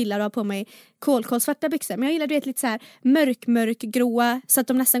den som gillar att ha på mig kolsvarta byxor. Men jag gillar lite så här mörkgråa så att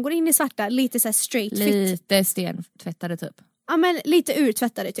de nästan går in i svarta. Lite så här straight fit. Lite stentvättade typ. Ja, men lite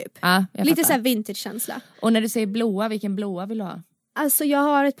urtvättade typ. Ja, lite så här vintage-känsla. Och när du säger blåa, vilken blåa vill du ha? Alltså jag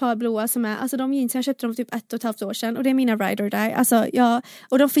har ett par blåa som är, alltså de jeans jag köpte dem för typ 1,5 år sedan och det är mina ride or die. Alltså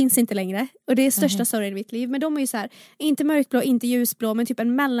och de finns inte längre och det är största sorgen i mitt liv. Men de är ju så här, inte mörkblå, inte ljusblå, men typ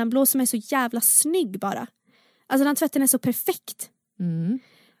en mellanblå som är så jävla snygg bara. Alltså den tvätten är så perfekt.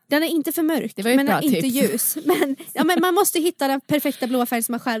 Den är inte för mörk, men är inte ljus. Men man måste hitta den perfekta blå färgen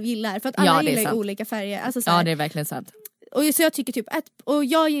som man själv gillar. För att alla gillar ju olika färger. Alltså, så här. Ja, det är verkligen sant. Och så jag tycker typ och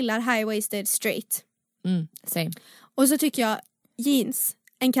jag gillar high-waisted straight. Same. Och så tycker jag jeans,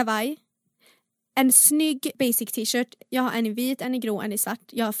 en kavaj, en snygg basic t-shirt. Jag har en i vit, en i grå, en i svart.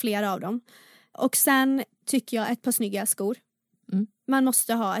 Jag har flera av dem. Och sen tycker jag ett par snygga skor. Man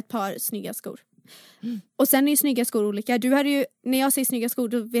måste ha ett par snygga skor. Och sen är ju snygga skor olika. Du hade ju, när jag säger snygga skor,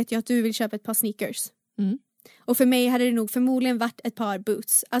 då vet jag att du vill köpa ett par sneakers. Och för mig hade det nog förmodligen varit ett par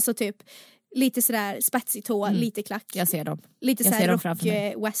boots. Alltså typ lite sådär spetsig tå, lite klack. Jag ser dem. Lite sådär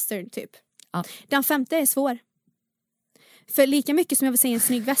rock western typ. Ja. Den femte är svår. För lika mycket som jag vill säga en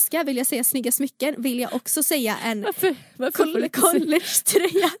snygg väska, vill jag säga snygga smycken, vill jag också säga en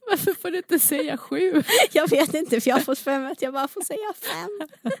college-tröja. Varför får du inte säga 7? Jag vet inte, för jag har fått för mig att jag bara får säga 5.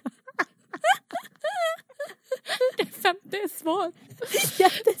 Det 5 är svårt.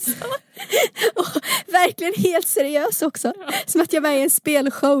 Jättesvårt. Och verkligen helt seriös också. Som att jag var i en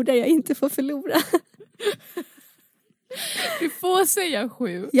spelshow där jag inte får förlora. Du får säga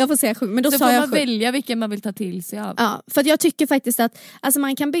 7. Jag får säga 7, men då så sa får jag man 7. välja vilken man vill ta till sig av. Ja, för att jag tycker faktiskt att alltså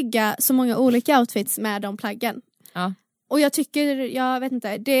man kan bygga så många olika outfits med de plaggen. Ja. Och jag tycker, jag vet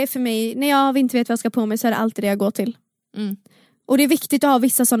inte, det är för mig, när jag inte vet vad jag ska på mig så är det alltid det jag går till. Mm. Och det är viktigt att ha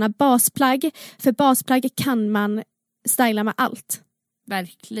vissa sådana basplagg, för basplagg kan man styla med allt.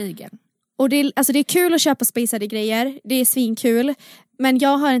 Verkligen. Och det är kul att köpa spacade grejer, det är svinkul, men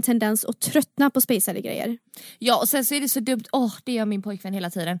jag har en tendens att tröttna på spacade grejer. Ja, och sen så är det så dumt, det gör min pojkvän hela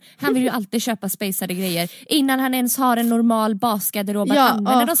tiden. Han vill ju alltid köpa spacade grejer innan han ens har en normal basgarderob att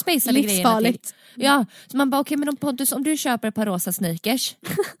använda de spacade grejerna till. Ja, så man bara okej, men Pontus, om du köper ett par rosa sneakers,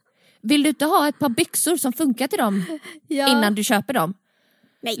 vill du inte ha ett par byxor som funkar till dem innan du köper dem?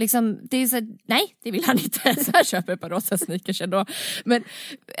 Nej. Liksom, det är så, nej, det vill han inte. Så här köper ett par rosa sneakers ändå. Men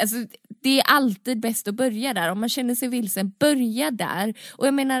alltså, det är alltid bäst att börja där. Om man känner sig vilsen, börja där. Och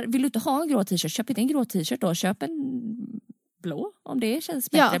jag menar, vill du inte ha en grå t-shirt, köp inte en grå t-shirt då. Köp en blå om det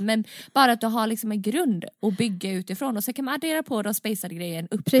känns bättre. Ja. Men bara att du har liksom en grund att bygga utifrån. Och så kan man addera på de spacade grejen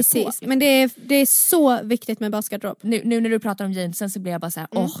upp. Precis, på. men det är så viktigt med basgarderob. Nu när du pratar om jeansen så blir jag bara så här,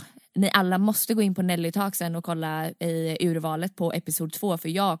 ni alla måste gå in på Nelly Talk sen och kolla i urvalet på episod 2, för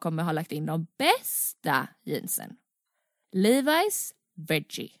jag kommer ha lagt in de bästa jeansen. Levi's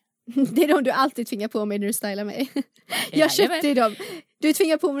Veggie. Det är de du alltid tvingar på mig när du stylar mig. Jag köpte dem. Du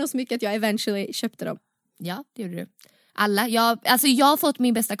tvingar på mig dem så mycket att jag eventually köpte dem. Ja, det gjorde du. Alla. Jag har fått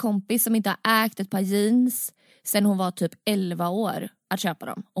min bästa kompis som inte har ägt ett par jeans sen hon var typ 11 år att köpa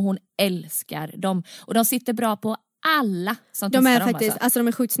dem. Och hon älskar dem. Och de sitter bra på alla som testar dem. De är faktiskt, alltså de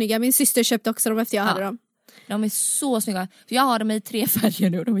är sjukt snygga. Min syster köpte också dem efter jag hade dem. De är så snygga. Jag har dem i 3 färger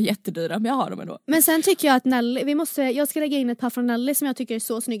nu och de är jättedyra, men jag har dem ändå. Men sen tycker jag att Nelly, jag ska lägga in ett par från Nelly som jag tycker är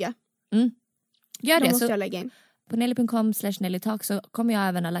så snygga. Gör det, måste så jag lägga in. På nelly.com/nellytalk så kommer jag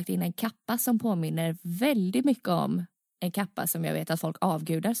även ha lagt in en kappa som påminner väldigt mycket om en kappa som jag vet att folk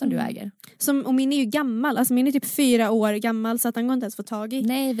avgudar som du äger. Och min är ju gammal, alltså min är typ 4 år gammal så att den går inte ens få tag i.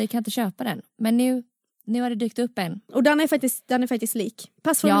 Nej, vi kan inte köpa den. Men nu har det dykt upp en. Och den är faktiskt lik.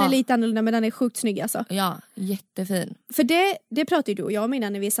 Passformen är lite annorlunda, men den är sjukt snygg alltså. Ja, jättefin. För det pratade ju du och jag om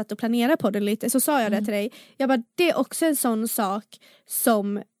innan när vi satt och planerade på den lite. Så sa jag det till dig. Jag bara, det är också en sån sak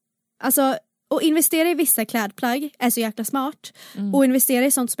som, alltså, att investera i vissa klädplagg är så jäkla smart. Och investera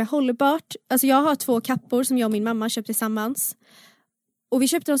i sånt som är hållbart. Alltså jag har 2 kappor som jag och min mamma köpte tillsammans. Och vi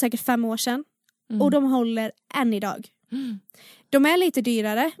köpte dem säkert 5 år sedan. Och de håller än idag. De är lite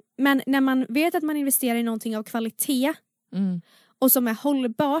dyrare, men när man vet att man investerar i någonting av kvalitet och som är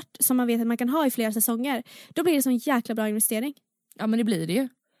hållbart, som man vet att man kan ha i flera säsonger, då blir det en jäkla bra investering. Ja, men det blir det ju.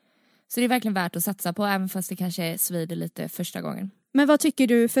 Så det är verkligen värt att satsa på, även fast det kanske svider lite första gången. Men vad tycker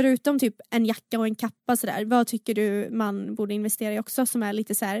du, förutom typ en jacka och en kappa sådär, vad tycker du man borde investera i också som är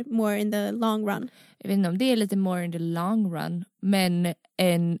lite så här more in the long run? Jag vet inte om det är lite more in the long run, men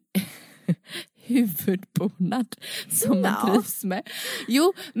en huvudbonad som man trivs med.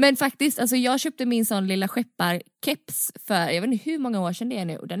 Jo, men faktiskt, alltså jag köpte min sån lilla skepparkeps för, jag vet inte hur många år sedan det är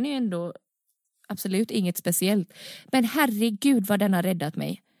nu, och den är ändå absolut inget speciellt. Men herregud vad den har räddat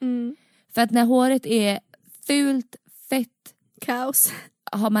mig. För att när håret är fult, fett, kaos,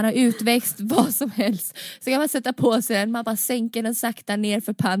 man har utväxt vad som helst, så kan man sätta på sig den, man bara sänker den sakta ner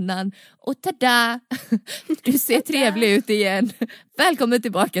för pannan och tada, du ser trevlig ut igen. Välkommen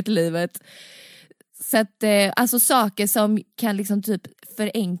tillbaka till livet. Så att alltså saker som kan liksom typ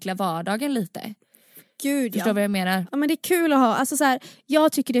förenkla vardagen lite. Gud, förstår vad jag menar? Ja, men det är kul att ha, alltså så här,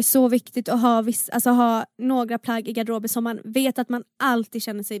 jag tycker det är så viktigt att ha några plagg i garderoben som man vet att man alltid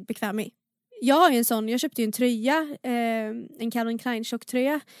känner sig bekväm i. Jag har ju en sån, jag köpte ju en tröja, en Calvin Klein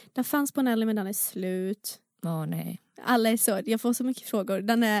tjocktröja. Den fanns på Nelly men den är slut. Nej. Alla är så, jag får så mycket frågor.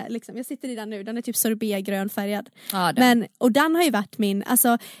 Den är liksom, jag sitter i den nu, den är typ sorbetgrön färgad. Ja, och den har ju varit min,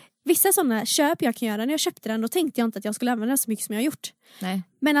 alltså vissa sådana köp jag kan göra. När jag köpte den då tänkte jag inte att jag skulle använda den så mycket som jag har gjort. Nej.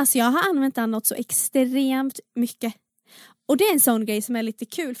 Men alltså jag har använt den något så extremt mycket. Och det är en sån grej som är lite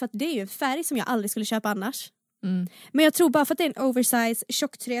kul för att det är ju en färg som jag aldrig skulle köpa annars. Men jag tror bara för att det är en oversize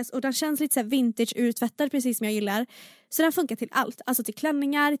tjocktröja och den känns lite så här vintage urtvättad precis som jag gillar. Så den funkar till allt. Alltså till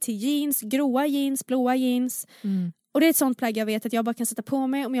klänningar, till jeans, gråa jeans, blåa jeans. Och det är ett sånt plagg jag vet att jag bara kan sätta på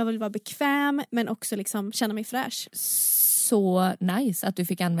mig om jag vill vara bekväm men också liksom känna mig fräsch. så nice att du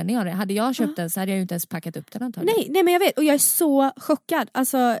fick användning av det. Hade jag köpt den så hade jag ju inte ens packat upp den antagligen. Nej men jag vet, och jag är så chockad.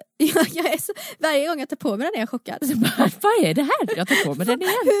 Alltså, jag är så, varje gång jag tar på mig den är jag chockad. Vad är det här? Jag tar på mig den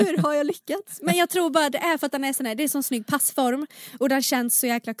igen. Hur har jag lyckats? Men jag tror bara det är för att den är sån här, det är sån snygg passform och den känns så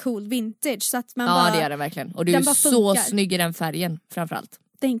jäkla cool vintage så att man ja, bara, det gör den verkligen. Och du är så snygg i den färgen framförallt.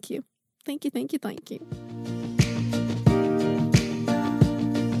 Thank you.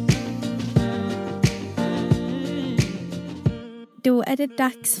 Då är det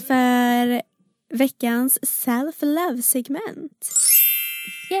dags för veckans self-love-segment.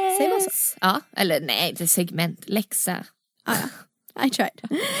 Yes. Säger man så? Ja, eller nej, inte segment, läxa. I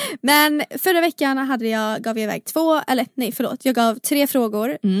tried. Men förra veckan gav jag iväg jag gav 3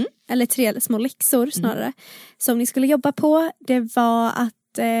 frågor. Eller 3 små läxor snarare. Som ni skulle jobba på. Det var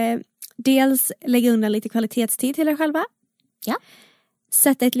att dels lägga undan lite kvalitetstid till er själva. Ja.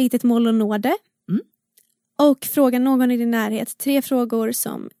 Sätta ett litet mål och nå det. Och fråga någon i din närhet 3 frågor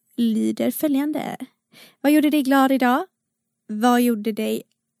som lyder följande. Vad gjorde dig glad idag? Vad gjorde dig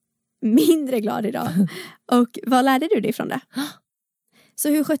mindre glad idag? Och vad lärde du dig från det? Så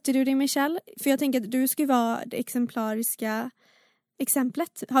hur skötte du dig, Michelle? För jag tänker att du ska vara det exemplariska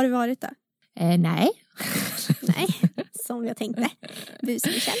exemplet. Har du varit det? Nej. Nej, som jag tänkte. Bus,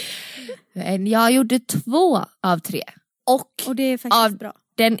 Michelle. Jag gjorde 2 av 3. Och det är faktiskt bra.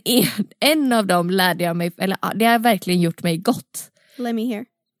 En av dem lärde jag mig, eller det har verkligen gjort mig gott. Let me hear.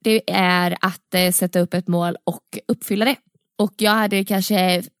 Det är att sätta upp ett mål och uppfylla det. Och jag hade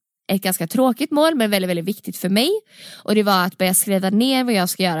kanske ett ganska tråkigt mål men väldigt, väldigt viktigt för mig. Och det var att börja skriva ner vad jag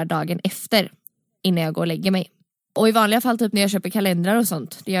ska göra dagen efter innan jag går och lägger mig. Och i vanliga fall typ när jag köper kalendrar och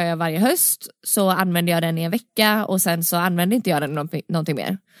sånt, det gör jag varje höst, så använder jag den i en vecka och sen så använder inte jag den någonting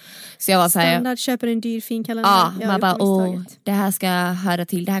mer. Så jag var så här, standard, köper en dyr fin kalender. Ja, man bara, det här ska höra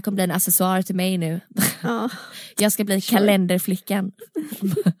till, det här kommer bli en accessoar till mig nu. Ja. Jag ska bli kalenderflickan.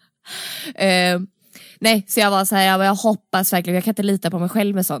 Nej, så jag var så här, jag hoppas verkligen, jag kan inte lita på mig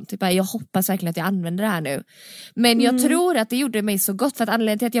själv med sånt. Typ, jag hoppas verkligen att jag använder det här nu. Men jag tror att det gjorde mig så gott, för att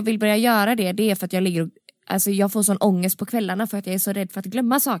anledningen till att jag vill börja göra det är för att jag ligger och, alltså jag får sån ångest på kvällarna för att jag är så rädd för att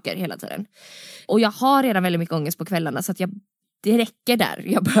glömma saker hela tiden. Och jag har redan väldigt mycket ångest på kvällarna, så att det räcker där.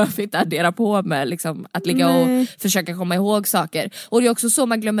 Jag behöver inte addera på med liksom, att ligga och försöka komma ihåg saker. Och det är också så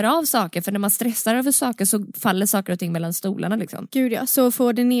man glömmer av saker. För när man stressar över saker så faller saker och ting mellan stolarna. Liksom. Gud ja, så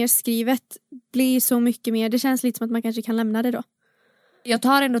får det nedskrivet blir så mycket mer. Det känns lite som att man kanske kan lämna det då. Jag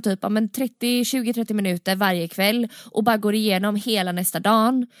tar ändå typ 20-30 minuter varje kväll och bara går igenom hela nästa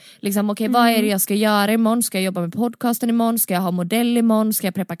dag. Liksom, okej, vad är det jag ska göra imorgon? Ska jag jobba med podcasten imorgon? Ska jag ha modell imorgon? Ska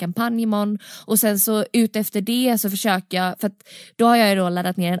jag preppa kampanj imorgon? Och sen så ut efter det så försöker jag, för att då har jag ju då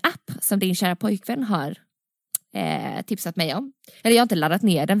laddat ner en app som din kära pojkvän har tipsat mig om. Eller jag har inte laddat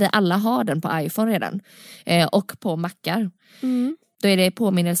ner den, vi alla har den på iPhone redan. Och på Macar. Då är det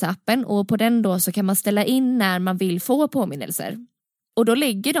påminnelseappen, och på den då så kan man ställa in när man vill få påminnelser. Och då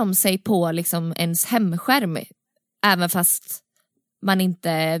lägger de sig på liksom ens hemskärm, även fast man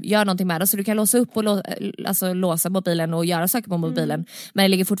inte gör någonting med det. Så du kan låsa upp och låsa mobilen och göra saker på mobilen, men det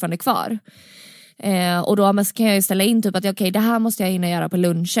ligger fortfarande kvar. Och då kan jag ju ställa in typ att okej, det här måste jag hinna göra på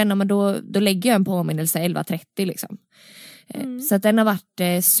lunchen. Men då lägger jag en påminnelse 11:30 liksom. Så att den har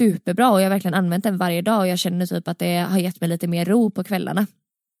varit superbra, och jag har verkligen använt den varje dag. Och jag känner typ att det har gett mig lite mer ro på kvällarna.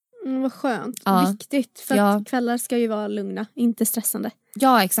 Vad skönt, viktigt. För att kvällar ska ju vara lugna, inte stressande.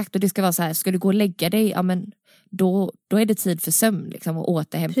 Ja, exakt, och det ska vara så här, ska du gå och lägga dig, ja men då är det tid för sömn liksom, och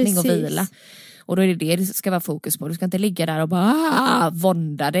återhämtning och vila. Och då är det ska vara fokus på. Du ska inte ligga där och bara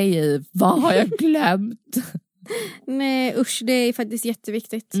vånda dig i, vad har jag glömt? Nej usch, det är faktiskt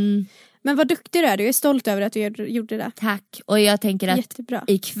jätteviktigt. Men vad duktig du är, du är stolt över att du gjorde det. Tack, och jag tänker att jättebra.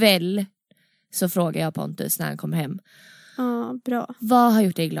 Ikväll så frågar jag Pontus när han kommer hem. Ja, bra. Vad har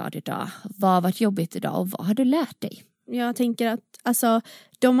gjort dig glad idag? Vad har varit jobbigt idag? Och vad har du lärt dig? Jag tänker att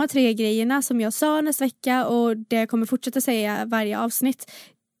de här 3 grejerna som jag sa nästa vecka, och det jag kommer fortsätta säga varje avsnitt.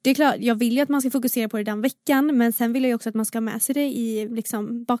 Det är klart, jag vill ju att man ska fokusera på det den veckan, men sen vill jag också att man ska ha med sig det i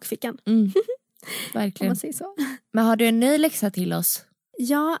liksom bakfickan. Verkligen. Om man säger så. Men har du en ny läxa till oss?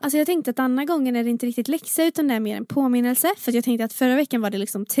 Ja, alltså jag tänkte att andra gången är det inte riktigt läxa, utan det är mer en påminnelse. För jag tänkte att förra veckan var det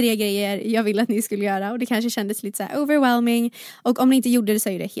liksom 3 grejer jag ville att ni skulle göra, och det kanske kändes lite så här overwhelming. Och om ni inte gjorde det så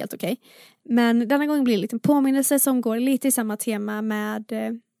är det helt okej. Men denna gång blir det lite en påminnelse som går lite i samma tema med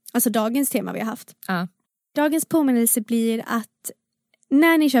dagens tema vi har haft. Dagens påminnelse blir att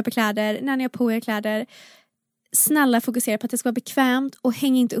när ni köper kläder, när ni har på er kläder, snälla fokusera på att det ska vara bekvämt, och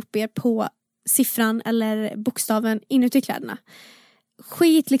häng inte upp er på siffran eller bokstaven inuti kläderna.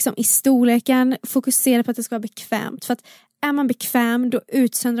 Skit liksom i storleken, fokusera på att det ska vara bekvämt. För att är man bekväm, då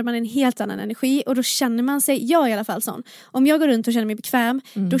utsöndrar man en helt annan energi och då känner man sig, jag är i alla fall sån. Om jag går runt och känner mig bekväm,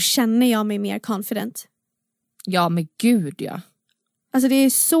 då känner jag mig mer confident. Ja, men gud ja. Alltså det är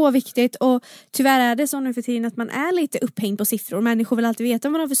så viktigt och tyvärr är det så nu för tiden att man är lite upphängd på siffror. Människor vill alltid veta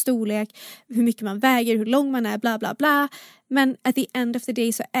vad man har för storlek, hur mycket man väger, hur lång man är, bla bla bla. Men at the end of the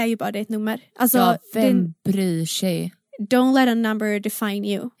day så är ju bara det ett nummer. Alltså, ja, vem bryr sig? Don't let a number define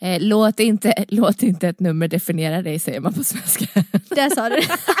you. Låt inte ett nummer definiera dig, säger man på svenska. Där sa du.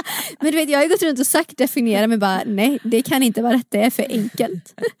 Men du vet, jag har ju gått runt och sagt definiera, men bara nej, det kan inte vara rätt, det är för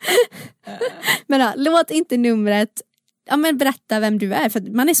enkelt. Men ja, låt inte numret berätta vem du är, för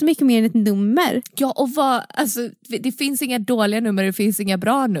man är så mycket mer än ett nummer. Ja, och alltså, det finns inga dåliga nummer, det finns inga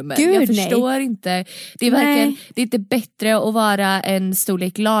bra nummer. Gud, jag förstår inte. Det är verkligen, det är inte bättre att vara en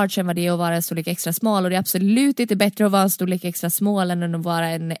storlek large än vad det är att vara en storlek extra small, och det är absolut inte bättre att vara en storlek extra small än att vara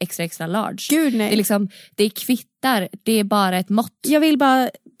en extra large. Gud, nej. Det är liksom, det kvittar, det är bara ett mått. Jag vill bara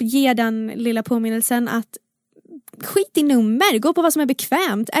ge den lilla påminnelsen att skit i nummer, gå på vad som är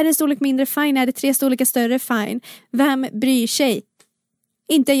bekvämt. Är det en storlek mindre, fine. Är det 3 storlekar större, fine. Vem bryr sig?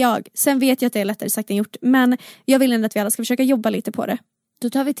 Inte jag. Sen vet jag att det är lättare sagt än gjort, men jag vill ändå att vi alla ska försöka jobba lite på det. Då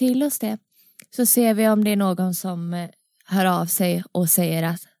tar vi till oss det. Så ser vi om det är någon som hör av sig och säger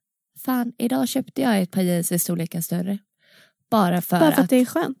att fan, idag köpte jag ett par jeans i storleken större. Bara för att det är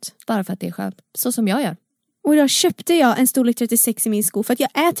skönt. Bara för att det är skönt. Så som jag gör. Och idag köpte jag en storlek 36 i min sko för att jag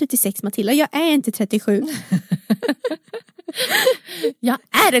är 36, Matilda. Jag är inte 37. Jag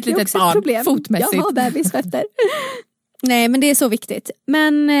är ett litet barn problem. Fotmässigt. Jag har bebisfötter. Nej, men det är så viktigt.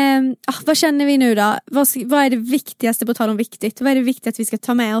 Men vad känner vi nu då? Vad är det viktigaste, på tal om viktigt? Vad är det viktigaste att vi ska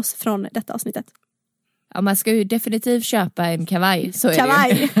ta med oss från detta avsnittet? Ja, man ska ju definitivt köpa en kavaj. Så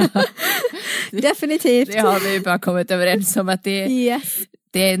kavaj. Är det ju. Definitivt. Det har vi bara kommit överens om att ni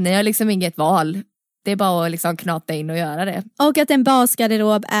har liksom inget val. Det är bara att liksom knata in och göra det. Och att en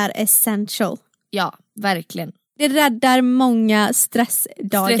basgarderob är essential. Ja, verkligen. Det räddar många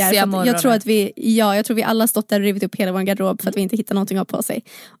stressdagar. Stressiga morgoner. Jag tror vi alla stått där och rivit upp hela vår garderob för att vi inte hittar någonting att ha på sig.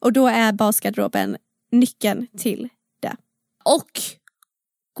 Och då är basgarderoben nyckeln till det. Och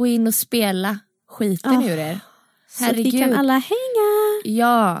gå in och spela skiten ur er. Herregud. Så vi kan alla hänga.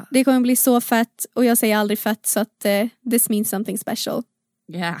 Ja. Det kommer bli så fett. Och jag säger aldrig fett, så att this means something special.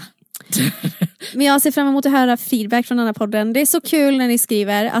 Ja. Yeah. Men jag ser fram emot att höra feedback från den här podden. Det är så kul när ni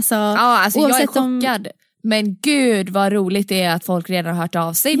skriver. Alltså jag är chockad. Men gud vad roligt det är att folk redan har hört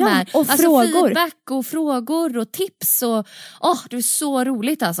av sig med och frågor. Feedback och frågor och tips. Och, det är så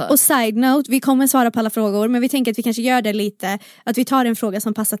roligt alltså. Och side note, vi kommer svara på alla frågor, men vi tänker att vi kanske gör det lite, att vi tar en fråga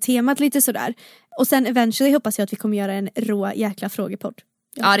som passar temat lite sådär. Och sen eventually hoppas jag att vi kommer göra en rå jäkla frågepodd.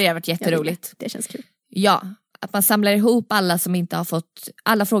 Ja, det har varit jätteroligt. Det känns kul. Ja, att man samlar ihop alla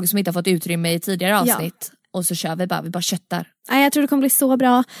frågor som inte har fått utrymme i tidigare avsnitt. Ja. Och så kör vi bara köttar. Jag tror det kommer bli så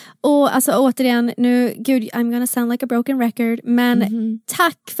bra. Och alltså återigen, nu, gud, I'm gonna sound like a broken record. Men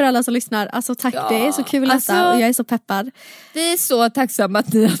tack för alla som lyssnar. Alltså tack, det är så kul och jag är så peppad. Vi är så tacksamma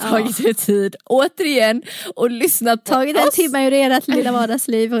att ni har tagit er tid återigen och lyssnat på tagit en timme ur ert lilla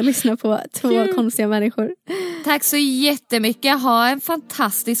vardagsliv och lyssnat på 2 konstiga människor. Tack så jättemycket. Ha en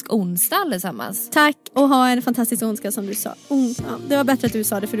fantastisk onsdag allesammans. Tack, och ha en fantastisk onsdag som du sa. Det var bättre att du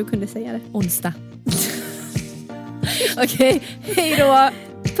sa det, för du kunde säga det. Onsdag. Okej, hej då.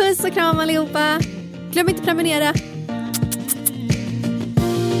 Puss och kram allihopa. Glöm inte att prenumerera.